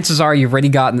yourself. Chances are you've already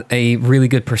gotten a really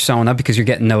good persona because you're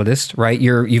getting noticed, right?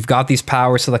 You've got these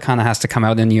powers, so that kind of has to come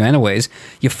out in you anyways.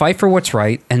 You fight for what's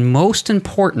right, and most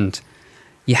important,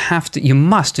 you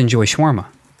must enjoy shawarma.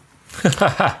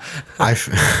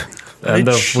 And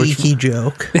What a cheeky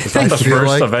joke. was that the feel first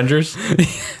like- Avengers?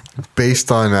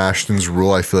 Based on Ashton's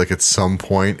rule, I feel like at some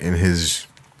point in his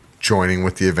joining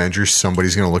with the Avengers,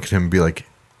 somebody's going to look at him and be like,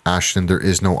 Ashton, there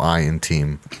is no I in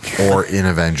team or in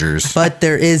Avengers. But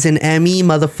there is an Emmy,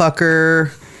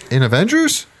 motherfucker. In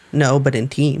Avengers? No, but in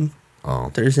team.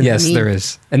 Oh. There's an Yes, Emmy. there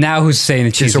is. And now who's saying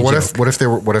a cheesy So what joke?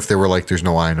 if they were like, there's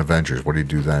no I in Avengers? What do you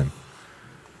do then?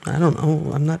 I don't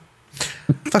know. I'm not.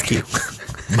 Fuck you.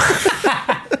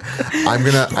 I'm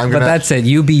gonna. But that's it.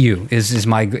 You be you is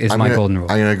my golden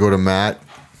rule. I'm gonna go to Matt.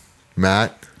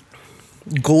 Matt,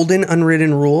 Golden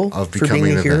unwritten rule Of for becoming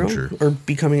being a an hero Avenger. or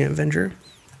becoming an Avenger.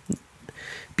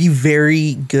 Be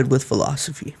very good with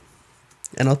philosophy.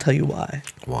 And I'll tell you why.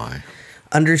 why?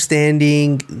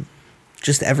 Understanding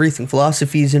just everything.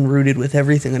 Philosophy is enrooted with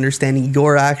everything. Understanding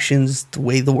your actions, the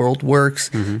way the world works,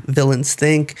 villains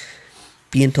think.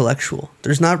 Be intellectual.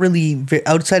 There's not really,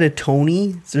 outside of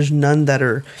Tony, there's none that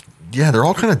are, Yeah, they're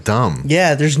all kind of dumb.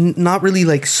 yeah, there's not really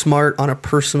like smart on a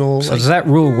personal. So like, does that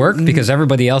rule work? Because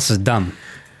everybody else is dumb.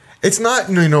 It's not.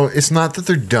 It's not that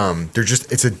they're dumb. They're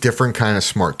just. It's a different kind of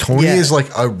smart. Tony Yeah. is like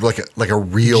a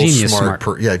real Genius smart.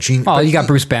 smart. Genius. Oh, you got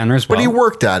Bruce Banner as well. But he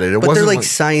worked at it. It but wasn't they're like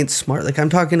science smart. Like I'm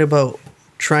talking about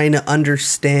trying to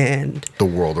understand the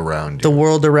world around the you.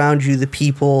 world around you, the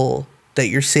people that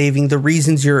you're saving, the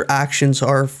reasons your actions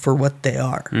are for what they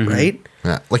are, right?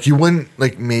 Yeah, like you wouldn't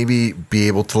like maybe be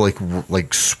able to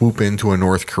like swoop into a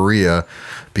North Korea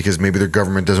because maybe their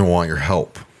government doesn't want your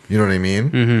help. You know what I mean?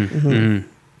 Mm-hmm.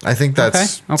 I think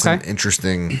that's Okay. an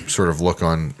interesting sort of look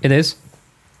on It is.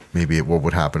 maybe what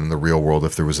would happen in the real world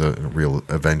if there was a real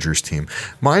Avengers team.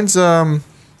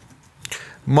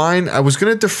 Mine, I was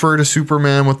going to defer to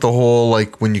Superman with the whole,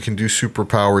 like, when you can do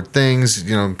superpowered things,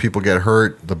 people get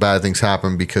hurt, the bad things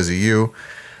happen because of you.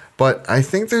 But I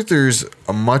think that there's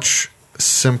a much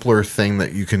simpler thing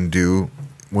that you can do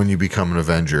when you become an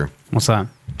Avenger. What's that?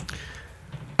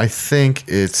 I think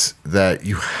it's that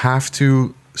you have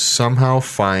to somehow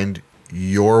find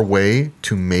your way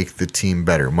to make the team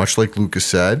better. Much like Lucas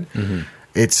said,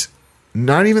 it's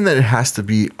not even that it has to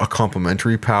be a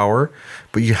complementary power,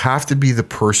 but you have to be the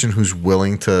person who's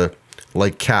willing to,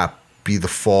 like Cap, be the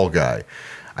fall guy.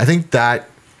 I think that.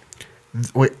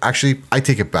 Wait, actually, I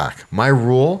take it back. My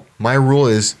rule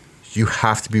is you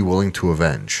have to be willing to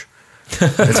avenge.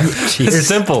 It's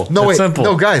simple. No, It's wait, simple.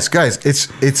 no, guys.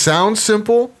 It sounds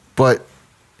simple, but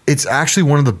it's actually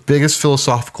one of the biggest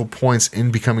philosophical points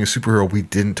in becoming a superhero we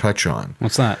didn't touch on.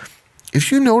 What's that?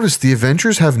 If you notice, the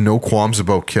Avengers have no qualms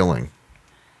about killing.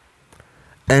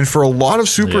 And for a lot of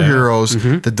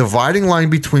superheroes, the dividing line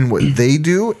between what they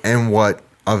do and what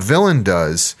a villain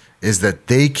does is that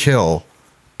they kill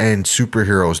and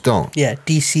superheroes don't. Yeah,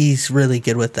 DC's really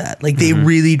good with that. Like they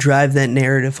really drive that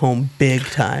narrative home big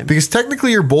time. Because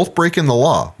technically you're both breaking the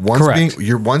law. Correct.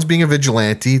 One's being a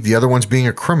vigilante, the other one's being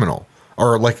a criminal.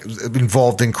 Or like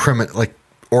involved in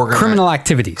criminal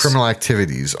Activities. criminal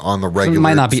activities on the It regular.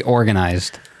 might not be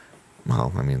organized.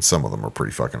 Well, I mean, some of them are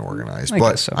pretty fucking organized. I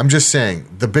But guess so. I'm just saying,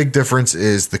 the big difference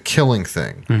is the killing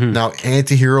thing. Now,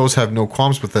 anti-heroes have no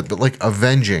qualms with that, but like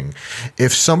avenging.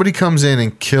 If somebody comes in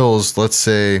and kills, let's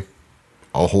say,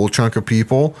 a whole chunk of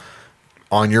people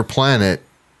on your planet,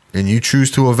 and you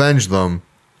choose to avenge them,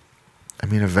 I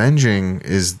mean, avenging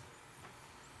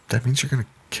that means you're going to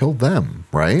kill them,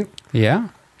 right? Yeah.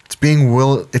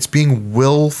 It's being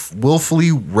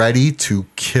willfully ready to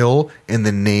kill in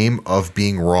the name of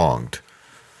being wronged.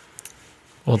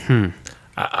 Well,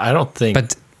 I don't think.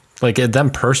 But like them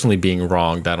personally being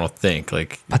wronged, I don't think.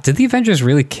 but did the Avengers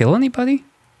really kill anybody?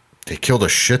 They killed a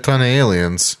shit ton of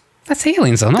aliens. That's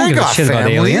aliens. I don't They give a got shit about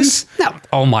families. aliens. No.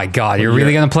 Oh my God, you're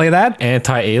really gonna play that?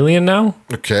 Anti-alien now?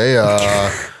 Okay,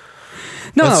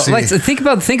 No, Let's no. Like see. think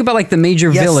about like the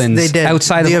major Yes, villains they did.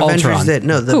 outside the of Avengers Ultron. Did.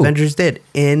 No, the Who? Avengers did.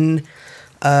 In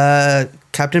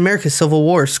Captain America: Civil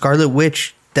War, Scarlet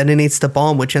Witch detonates the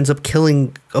bomb, which ends up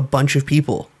killing a bunch of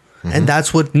people, and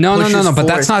that's what. No. pushes But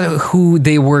that's forth- not who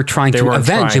they were trying to weren't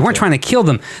avenge. They trying weren't to. trying to kill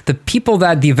them. The people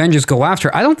that the Avengers go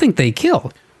after, I don't think they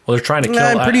kill. Well, they're trying to kill.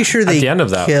 I'm pretty sure they at the end of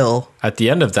that. kill. At the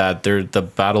end of that, they're the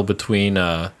battle between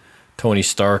Tony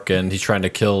Stark and he's trying to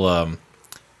kill.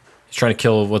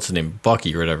 What's his name?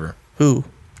 Bucky or whatever. Who?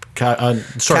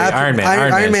 Iron Man.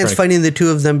 Iron Man's fighting the two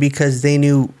of them because they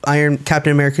knew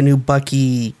Captain America knew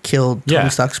Bucky killed Tony Yeah.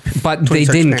 Stark's. But Tony they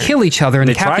Stark's didn't parent. kill each other, and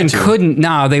They Captain tried to. couldn't.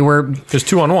 No, they were. There's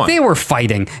 2-on-1. They were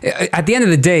fighting. At the end of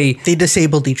the day, They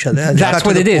disabled each other. They that's got to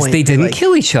what the it is. point They where, didn't like,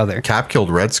 kill each other. Cap killed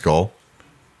Red Skull.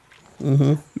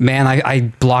 Man, I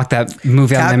blocked that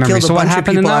movie out of Cap my memory. killed a So what bunch of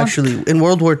happened in people. that? Actually, in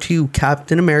World War II,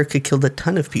 Captain America killed a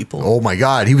ton of people. Oh my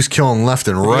God, he was killing left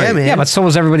and right. Yeah, man. Yeah, but so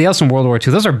was everybody else in World War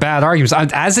II. Those are bad arguments.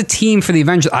 As a team for the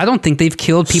Avengers, I don't think they've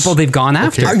killed people they've gone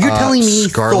after. Are you telling me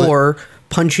Scarlet- Thor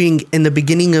punching in the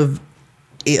beginning of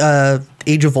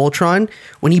Age of Ultron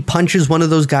when he punches one of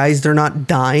those guys, they're not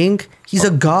dying? He's a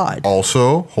god.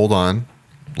 Also, hold on.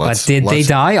 But did they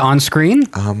die on screen?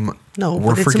 No,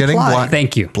 We're but it's forgetting implied. Black.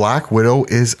 Thank you. Black Widow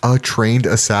is a trained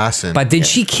assassin. But did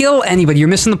she kill anybody? You're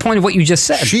missing the point of what you just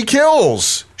said. she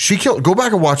kills. She killed. Go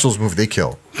back and watch those movies. They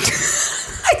kill.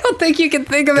 I don't think you can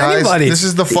think of Guys, anybody. this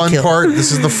is the They fun kill. part.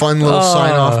 This is the fun little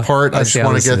sign off part. I I see just how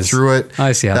want to this get is. through it.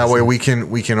 I see how that this way is.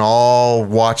 we can all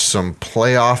watch some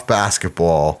playoff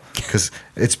basketball because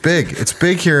it's big. It's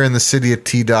big here in the city of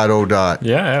T.O.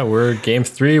 Yeah, we're game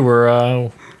 3.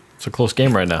 It's a close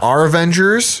game right now. Our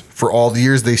Avengers, for all the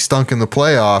years they stunk in the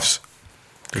playoffs,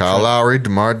 Kyle Lowry,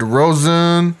 DeMar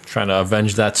DeRozan. Trying to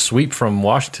avenge that sweep from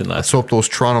Washington Let's last. hope those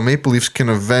Toronto Maple Leafs can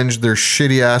avenge their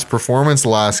shitty ass performance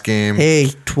last game. Hey,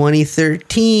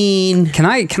 2013. Can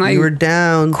I We were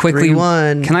down quickly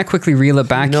 3-1. Can I quickly reel it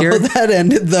back No, here? that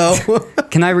ended though.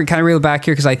 Can I reel it back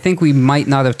here because I think we might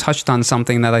not have touched on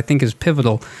something that I think is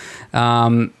pivotal.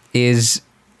 Is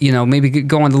maybe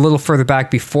going a little further back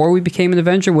before we became an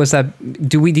Avenger? Was that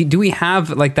do we have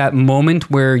like that moment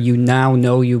where you now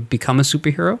know you become a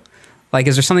superhero? Like,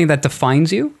 is there something that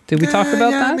defines you? Did we talk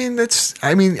about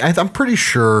that? I'm pretty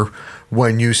sure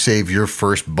when you save your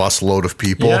first busload of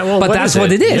people, Yeah, well, But what that's is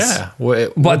what it is. Yeah.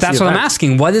 But that's what I'm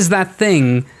asking. What is that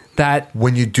thing that?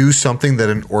 when you do something that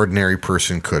an ordinary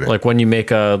person couldn't. Like when you make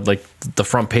the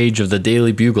front page of the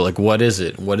Daily Bugle, like what is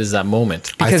it? What is that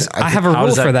moment? Because I, have a how rule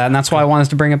does that- for that, and that's why I wanted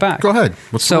to bring it back. Go ahead.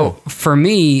 What's the so rule? for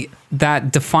me,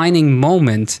 that defining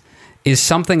moment is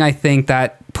something I think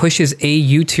that pushes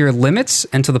you to your limits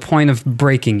and to the point of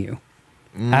breaking you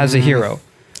as a hero.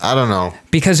 I don't know.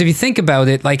 Because if you think about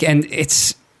it,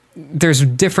 there's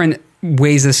different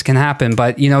ways this can happen,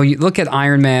 but you look at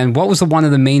Iron Man. What was one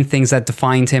of the main things that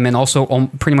defined him and also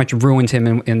pretty much ruined him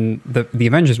in the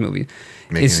Avengers movie?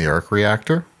 Making the arc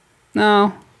reactor?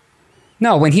 No,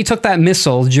 when he took that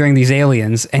missile during these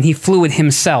aliens and he flew it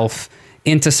himself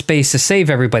into space to save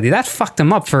everybody, that fucked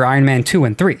him up for Iron Man 2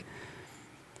 and 3.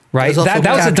 Right? It was That also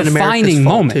was a Captain America's defining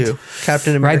fault, moment. too.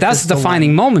 Captain America. Right? That's a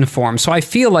defining moment for him. So I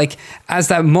feel like as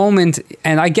that moment,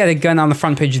 and I get it, gun on the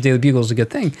front page of Daily Bugle is a good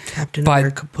thing. Captain but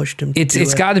America pushed him.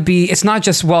 It's got to be, it's not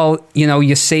just,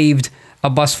 you saved a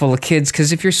bus full of kids,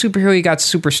 because if you're a superhero, you got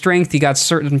super strength, you got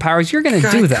certain powers, you're going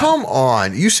to do that. Come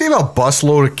on. You save a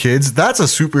busload of kids. That's a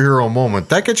superhero moment.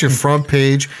 That gets your front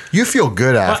page. You feel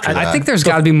good after that. I think there's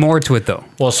got to be more to it, though.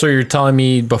 Well, so you're telling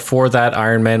me before that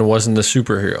Iron Man wasn't a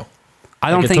superhero? I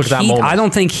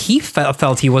don't think he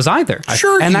felt he was either.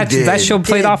 Sure and he did. that show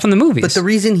played off in the movies. But the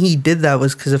reason he did that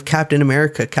was because of Captain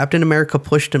America. Captain America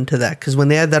pushed him to that because when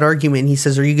they had that argument, he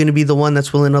says, "Are you going to be the one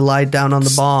that's willing to lie down on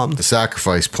the bomb?" The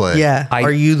sacrifice play. Yeah.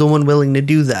 Are you the one willing to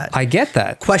do that? I get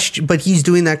that. But he's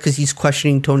doing that because he's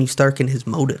questioning Tony Stark and his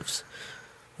motives.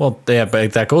 Well, yeah,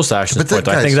 but that goes to Ashton's But point.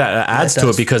 that- I think guys, that adds that to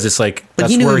does. it because it's like But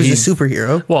that's he knew where he he's was a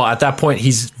superhero. Well, at that point,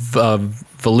 he's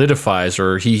validifies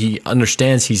or he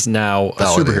understands he's now a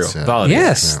Validates, superhero. yeah. Validates.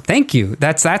 Yes, thank you.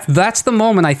 That's the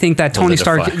moment I think that Tony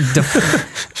Stark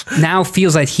now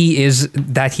feels that he's a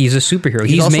superhero.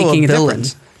 He's also making a a villain.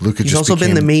 difference. Luca He's just also been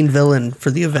became the main villain for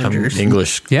the Avengers.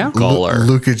 English Yeah. Galler.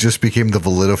 Luca just became the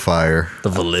validifier. The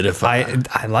validify.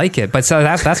 I like it, but so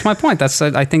that's my point.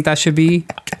 I think that should be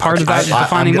part of that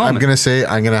defining moment.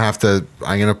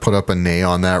 I'm gonna put up a nay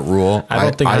on that rule. I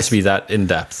don't think it has to be that in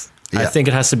depth. Yeah. I think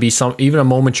it has to be even a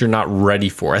moment you're not ready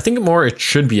for. I think it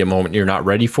should be a moment you're not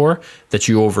ready for that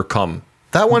you overcome.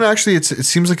 That one actually, it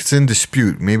seems like it's in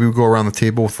dispute. Maybe we go around the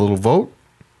table with a little vote.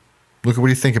 Look, what do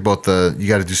you think about you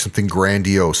got to do something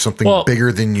grandiose, something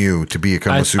bigger than you to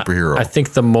become a superhero? I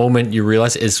think the moment you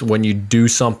realize is when you do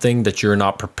something that you're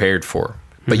not prepared for,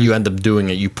 but you end up doing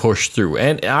it, you push through.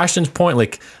 And Ashton's point,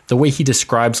 like the way he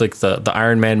describes like the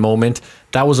Iron Man moment,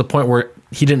 that was a point where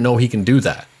he didn't know he can do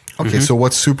that. Okay, so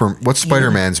what's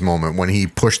Spider-Man's moment when he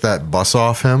pushed that bus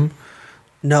off him?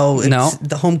 No, it's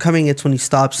the Homecoming. It's when he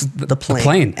stops the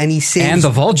plane, and he saves and the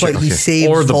Vulture, but he saves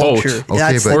or the Vulture. boat,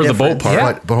 That's or the boat difference.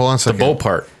 part. Yeah. But hold on a second. The boat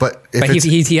part. But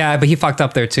he fucked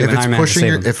up there too. If And it's Iron Man had to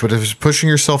save him. if it's pushing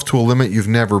yourself to a limit you've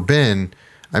never been,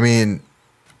 I mean,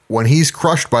 when he's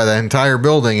crushed by that entire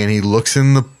building and he looks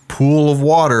in the pool of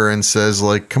water and says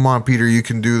like, "Come on, Peter, you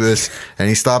can do this," and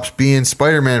he stops being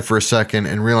Spider-Man for a second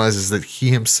and realizes that he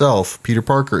himself, Peter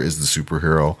Parker, is the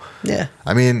superhero. Yeah,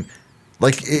 I mean.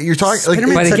 Like you're talking, like,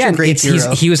 Spider-Man's But such a again, great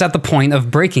hero. he was at the point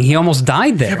of breaking. He almost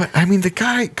died there. yeah, but I mean, the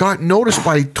guy got noticed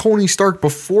by Tony Stark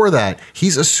before that.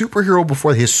 He's a superhero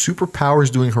before. He has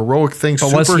superpowers, doing heroic things.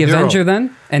 But was he Superhero. Avenger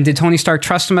then? And did Tony Stark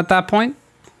trust him at that point?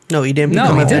 no, he didn't No,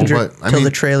 become he Avenger didn't. But, I till mean- the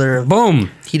trailer. Of,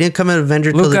 Boom. he didn't come an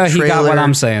Avenger till the Luca, trailer. he got what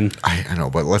I'm saying. I know,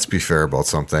 but let's be fair about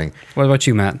something. What about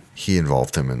you, Matt? He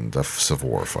involved him in the Civil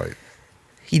War fight.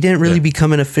 He didn't really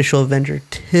become an official Avenger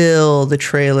till the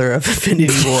trailer of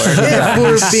Infinity War. If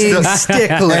we're being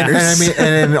sticklers. And I mean,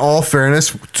 and in all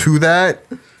fairness to that,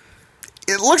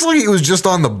 it looks like he was just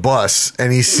on the bus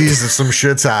and he sees that some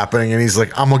shit's happening and he's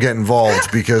like, "I'm gonna get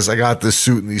involved because I got this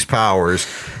suit and these powers,"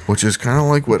 which is kind of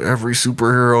like what every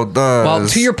superhero does. Well,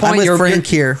 to your I'm point, with Frank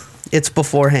here. It's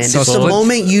beforehand. So it's the split-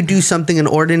 moment you do something an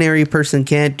ordinary person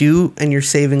can't do, and you're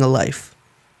saving a life.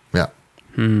 yeah.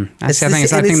 I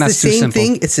think that's too same simple.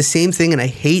 thing. It's the same thing, and I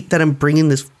hate that I'm bringing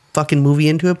this fucking movie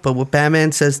into it. But what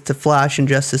Batman says to Flash in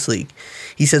Justice League,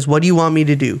 he says, "What do you want me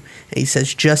to do?" And he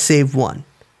says, "Just save one,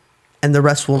 and the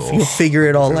rest you'll figure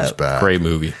it all It was out." bad. Great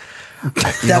movie. But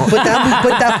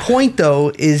that point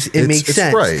though is it makes it's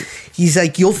sense. right. He's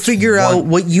like, you'll figure out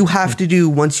what you have to do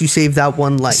once you save that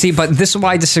one life. See, but this is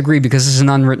why I disagree, because this is an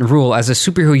unwritten rule. As a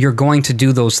superhero, you're going to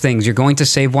do those things. You're going to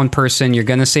save one person. You're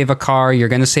going to save a car. You're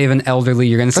going to save an elderly.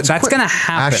 You're going to. That's going to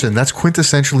happen. Ashton, that's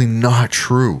quintessentially not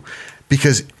true.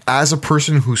 Because as a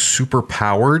person who's super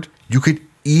powered, you could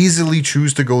easily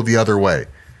choose to go the other way.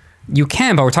 You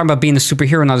can, but we're talking about being a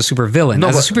superhero, not a supervillain. No,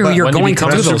 As a but- superhero, but you're When you going to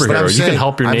become do a those superhero, things. you can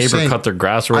help your I'm neighbor saying- cut their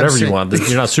grass or I'm whatever you saying- want.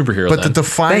 You're not a superhero But then.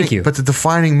 Thank you. But the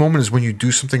defining moment is when you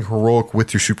do something heroic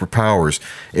with your superpowers.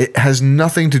 It has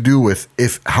nothing to do with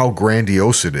how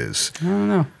grandiose it is. I don't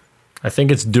know. I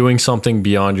think it's doing something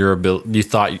beyond your ability. You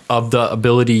thought of the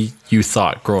ability you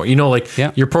thought growing. You know, like Yeah.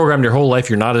 you're programmed your whole life.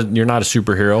 You're not a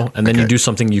superhero, and then you Okay. do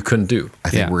something you couldn't do. I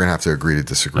think Yeah. we're gonna have to agree to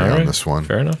disagree All on right. this one.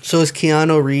 Fair enough. So is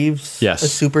Keanu Reeves Yes. a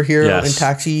superhero Yes. in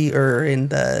Taxi or in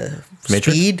the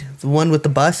Matrix? Speed, the one with the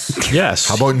bus? Yes.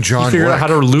 How about in John He figured out Wick? how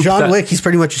to loop John that. Wick, he's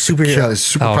pretty much a superhero. Yeah, his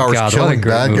superpowers Oh, God, what a killing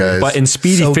great bad movie. guys. But in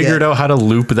Speed, So he figured good. out how to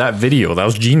loop that video. That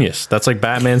was genius. That's like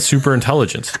Batman's super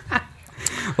intelligence.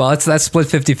 Well, that's split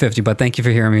 50-50, but thank you for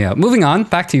hearing me out. Moving on,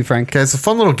 back to you, Frank. Okay, it's a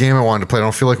fun little game I wanted to play. I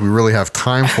don't feel like we really have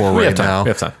time for We right have time. now. We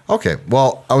have time. Okay,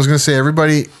 well, I was going to say,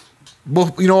 everybody,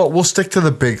 well, you know what? We'll stick to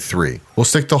the big three. We'll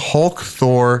stick to Hulk,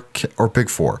 Thor, or big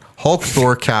four. Hulk,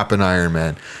 Thor, Cap, and Iron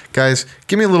Man. Guys,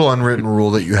 give me a little unwritten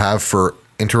rule that you have for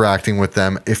interacting with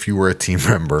them if you were a team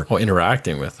member. Well,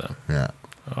 interacting with them. Yeah.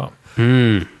 Oh.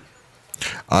 Can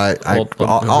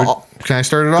I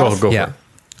start it off? Go Yeah. for it.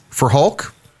 For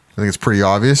Hulk, I think it's pretty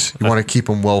obvious. You want to keep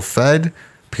him well fed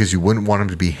because you wouldn't want him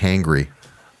to be hangry.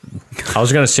 I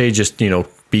was going to say just,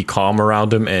 be calm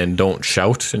around him and don't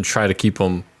shout and try to keep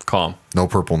him calm. No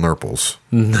purple nurples.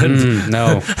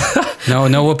 No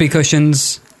whoopee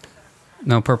cushions.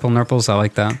 No purple nurples. I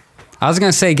like that. I was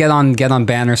gonna say get on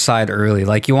Banner's side early.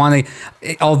 Like you want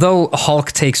to, although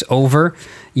Hulk takes over,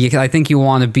 I think you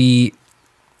want to be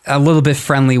a little bit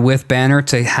friendly with Banner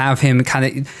to have him kind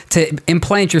of to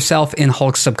implant yourself in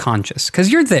Hulk's subconscious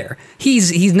because you're there. He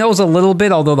knows a little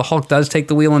bit, although the Hulk does take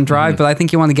the wheel and drive. But I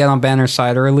think you want to get on Banner's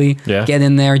side early. Yeah. Get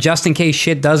in there just in case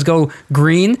shit does go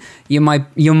green. You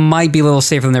might be a little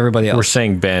safer than everybody else. We're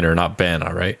saying Banner, not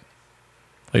Bana, right?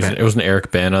 Like, it wasn't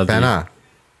Eric Bana. Bana.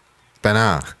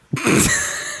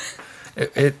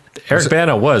 Eric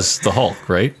Bana was the Hulk,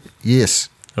 right? Yes.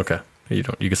 Okay. You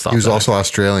can stop. He was that. also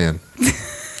Australian.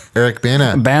 Eric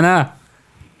Bana. Banner.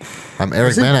 I'm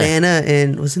Eric Wasn't Bana.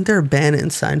 Bana wasn't there a Bana in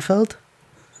Seinfeld?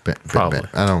 Probably.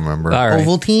 I don't remember. All right.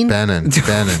 Ovaltine? Bannon.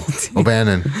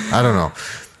 Bannon. I don't know.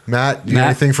 Matt, do you have Matt?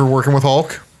 anything for working with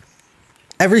Hulk?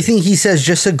 Everything he says,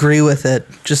 just agree with it.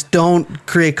 Just don't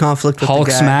create conflict with Hulk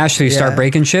the guy. smash, so you start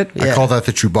breaking shit? I call that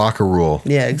the Chewbacca rule.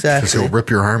 Yeah, Because exactly. he'll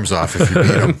rip your arms off if you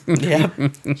beat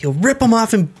him. Yeah. He'll rip them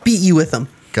off and beat you with them.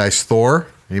 Guys, Thor.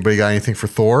 Anybody got anything for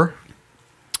Thor?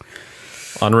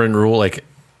 Unwritten rule, like,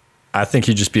 I think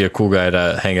he'd just be a cool guy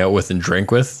to hang out with and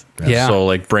drink with. Yeah. So,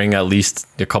 like, bring at least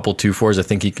a couple 2-4s. I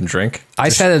think he can drink. I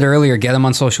said it earlier, get him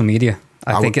on social media.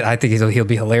 I think he'll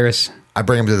be hilarious. I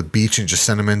bring him to the beach and just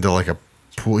send him into like a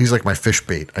pool. He's like my fish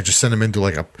bait. I just send him into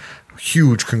like a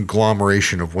huge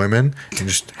conglomeration of women and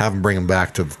just have him bring him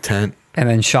back to the tent. And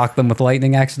then shock them with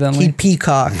lightning accidentally. He'd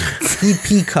peacock.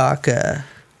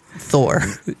 Thor.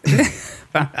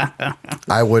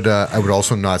 I would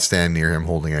also not stand near him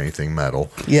holding anything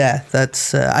metal. Yeah,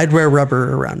 that's. I'd wear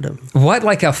rubber around him. What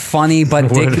like a funny but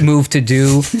dick move to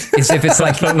do is if it's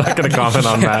like I'm not going to comment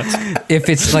on that. if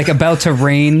it's like about to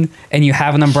rain and you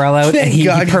have an umbrella out and Thank he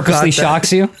God you purposely got that.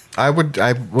 shocks you.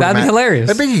 That'd be hilarious.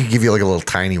 I think he could give you like a little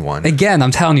tiny one, Again,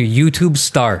 I'm telling you, YouTube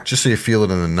star. just so you feel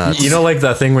it in the nuts. You know, like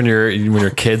that thing when you're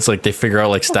kids, like they figure out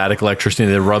like static electricity,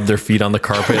 and they rub their feet on the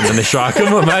carpet and then they shock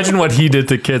them. Imagine what he did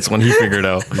to kids when he figured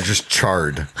out. You're just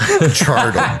charred him.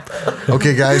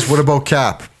 Okay, guys, what about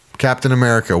Cap? Captain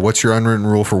America. What's your unwritten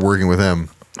rule for working with him?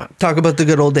 Talk about the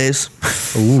good old days.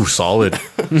 Ooh, solid,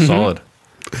 solid.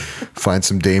 Find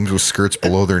some dames with skirts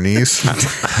below their knees.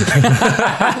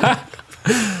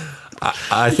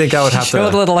 I think I would have Show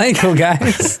the to. little ankle,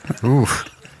 guys. Ooh.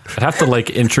 I'd have to like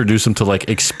introduce him to like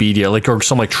Expedia, like or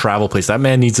some like travel place. That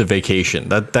man needs a vacation.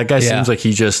 That guy Yeah. seems like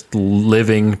he's just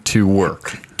living to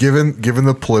work. Given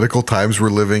the political times we're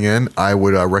living in, I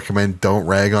would recommend don't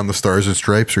rag on the Stars and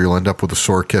Stripes, or you'll end up with a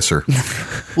sore kisser.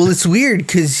 Well, it's weird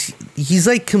because he's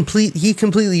like he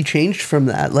completely changed from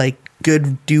that. Like,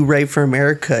 good, do right for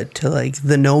America to like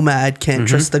the nomad, can't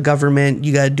trust the government.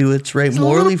 You got to do what's right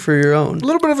morally for your own. A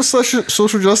little bit of a social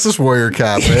justice warrior,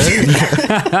 Cap, eh?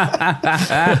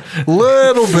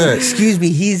 Little bit. Excuse me,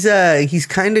 he's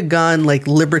kind of gone like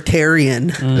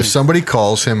libertarian. If somebody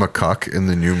calls him a cuck in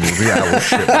the new movie, I will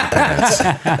shit my pants.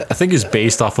 I think he's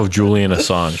based off of Julian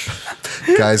Assange.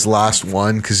 Guys, last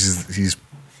one, because he's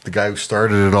the guy who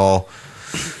started it all.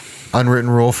 Unwritten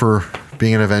rule for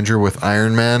being an Avenger with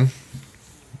Iron Man.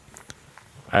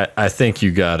 I think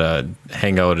you gotta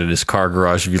hang out at his car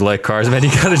garage if you like cars, man. You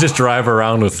gotta just drive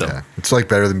around with them. Yeah, it's like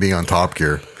better than being on Top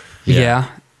Gear. Yeah.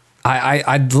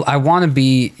 I want to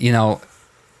be,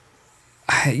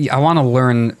 I want to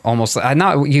learn almost.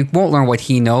 You won't learn what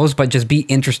he knows, but just be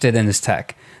interested in his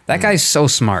tech. That guy's so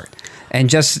smart,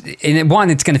 and it's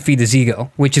going to feed his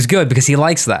ego, which is good because he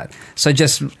likes that. So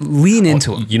just lean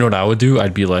into him. You know what I would do?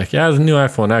 I'd be like, yeah, the new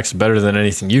iPhone X is better than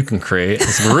anything you can create.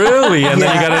 It's really? And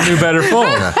then you got a new, better phone.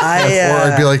 Or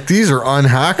I'd be like, these are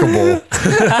unhackable.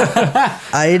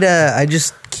 I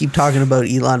just keep talking about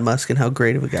Elon Musk and how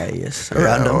great of a guy he is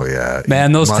around him. Oh, yeah.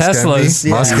 Man, those Musk Teslas,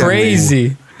 envy? Musk envy.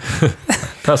 crazy.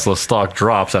 Tesla stock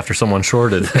drops after someone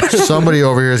shorted. Somebody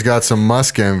over here has got some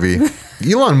Musk envy.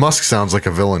 Elon Musk sounds like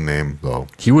a villain name, though.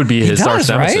 He would be his does, arch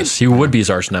nemesis. right? He would be his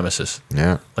arch nemesis.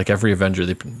 Yeah. Like every Avenger.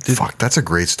 Fuck, that's a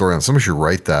great story. Somebody should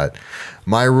write that.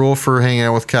 My rule for hanging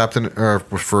out with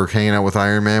for hanging out with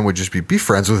Iron Man would just be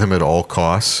friends with him at all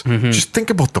costs. Just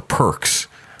think about the perks.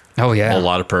 Oh yeah, A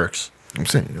lot of perks. I'm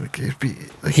saying, like, it'd be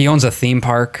like he owns a theme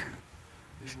park.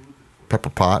 Pepper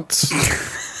Potts.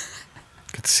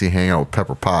 Get to see hang out with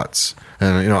Pepper Potts,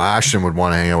 and Ashton would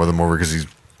want to hang out with him over because he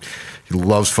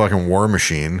loves fucking War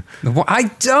Machine. I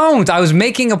don't. I was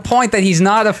making a point that he's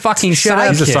not a fucking Shut up,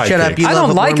 He's a sidekick. sidekick. shut up. You I love don't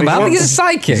a like him. I don't War think he's a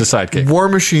sidekick. He's a sidekick. War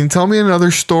Machine, tell me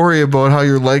another story about how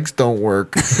your legs don't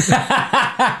work.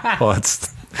 Well,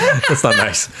 that's not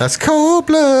nice. That's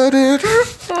cold-blooded.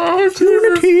 I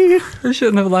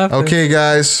shouldn't have laughed. Okay,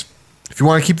 guys. If you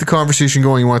want to keep the conversation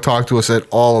going, you want to talk to us at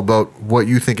all about what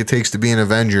you think it takes to be an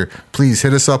Avenger, please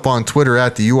hit us up on Twitter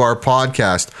at the UR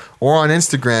Podcast or on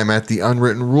Instagram at the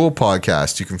Unwritten Rule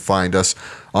Podcast. You can find us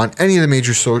on any of the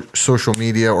major social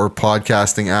media or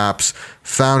podcasting apps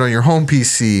found on your home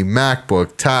PC,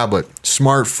 MacBook, tablet,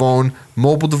 smartphone,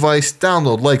 mobile device.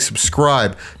 Download, like,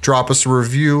 subscribe, drop us a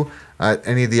review at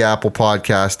any of the Apple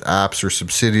Podcast apps or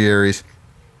subsidiaries.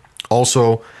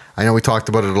 Also, I know we talked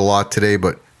about it a lot today,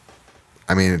 but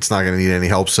I mean, it's not going to need any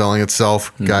help selling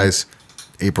itself. Guys,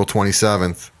 April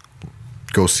 27th,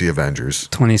 go see Avengers.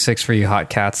 26 for you hot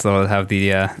cats, though, that have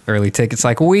the early tickets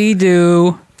like we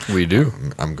do. We do.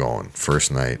 I'm going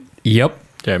first night. Yep.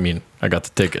 Yeah, I mean, I got the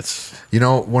tickets. You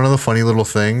know, one of the funny little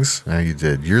things. You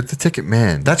did. You're the ticket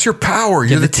man. That's your power.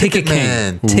 You're the the ticket ticket king.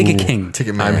 man. Ticket king.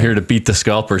 Ticket man. I'm here to beat the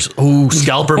scalpers. Ooh,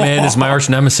 Scalper Man is my arch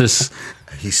nemesis.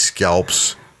 He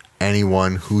scalps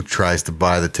anyone who tries to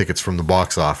buy the tickets from the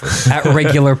box office. At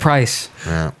regular price.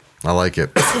 Yeah, I like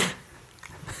it.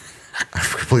 I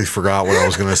completely forgot what I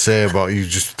was going to say about you.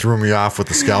 Just threw me off with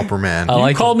the scalper man.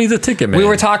 You called me the ticket man. We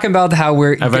were talking about how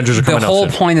Avengers are the coming out whole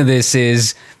soon. point of this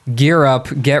is gear up,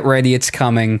 get ready, it's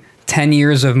coming. 10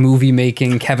 years of movie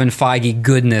making, Kevin Feige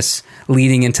goodness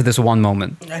leading into this one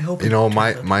moment. I hope You know,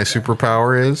 my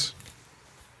superpower is,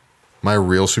 my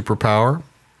real superpower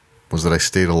was that I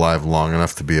stayed alive long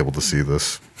enough to be able to see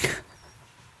this.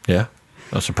 Yeah.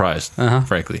 I'm surprised,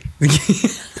 frankly.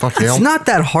 Fuck, it's not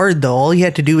that hard though. All you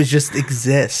had to do was just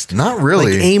exist. Not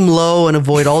really. Like aim low and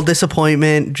avoid all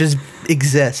disappointment. Just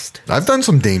exist. I've done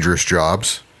some dangerous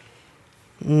jobs.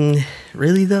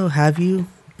 Really though? Have you?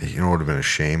 You know, it would have been a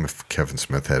shame if Kevin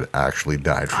Smith had actually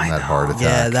died from that heart attack.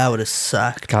 Yeah, that would have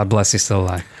sucked. God bless, he's still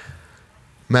alive.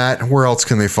 Matt, where else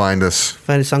can they find us?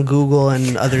 Find us on Google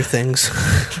and other things.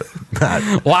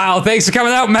 Wow, thanks for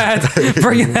coming out, Matt.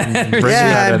 Bringing that energy.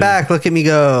 Yeah, I'm back. Look at me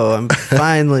go. I'm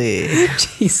finally.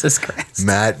 Jesus Christ.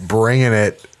 Matt bringing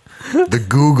it. The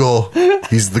Google.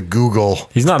 He's the Google.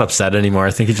 He's not upset anymore.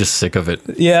 I think he's just sick of it.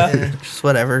 Yeah. Just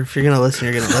whatever. If you're gonna listen,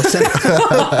 you're gonna listen.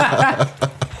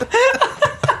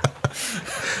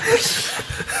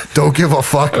 Don't give a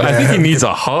fuck, man. I think he needs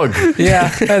a hug. Yeah,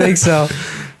 I think so.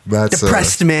 That's,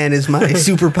 Depressed man is my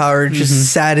superpower.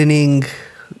 Just saddening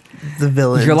the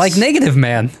villains. You're like Negative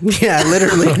Man. Yeah,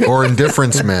 literally. or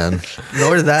indifference, man.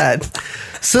 Or that.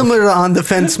 Similar to On the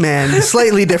Fence Man.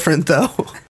 Slightly different though.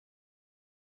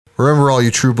 Remember, all you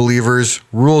true believers,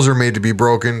 rules are made to be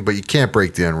broken, but you can't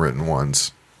break the unwritten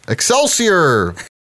ones. Excelsior!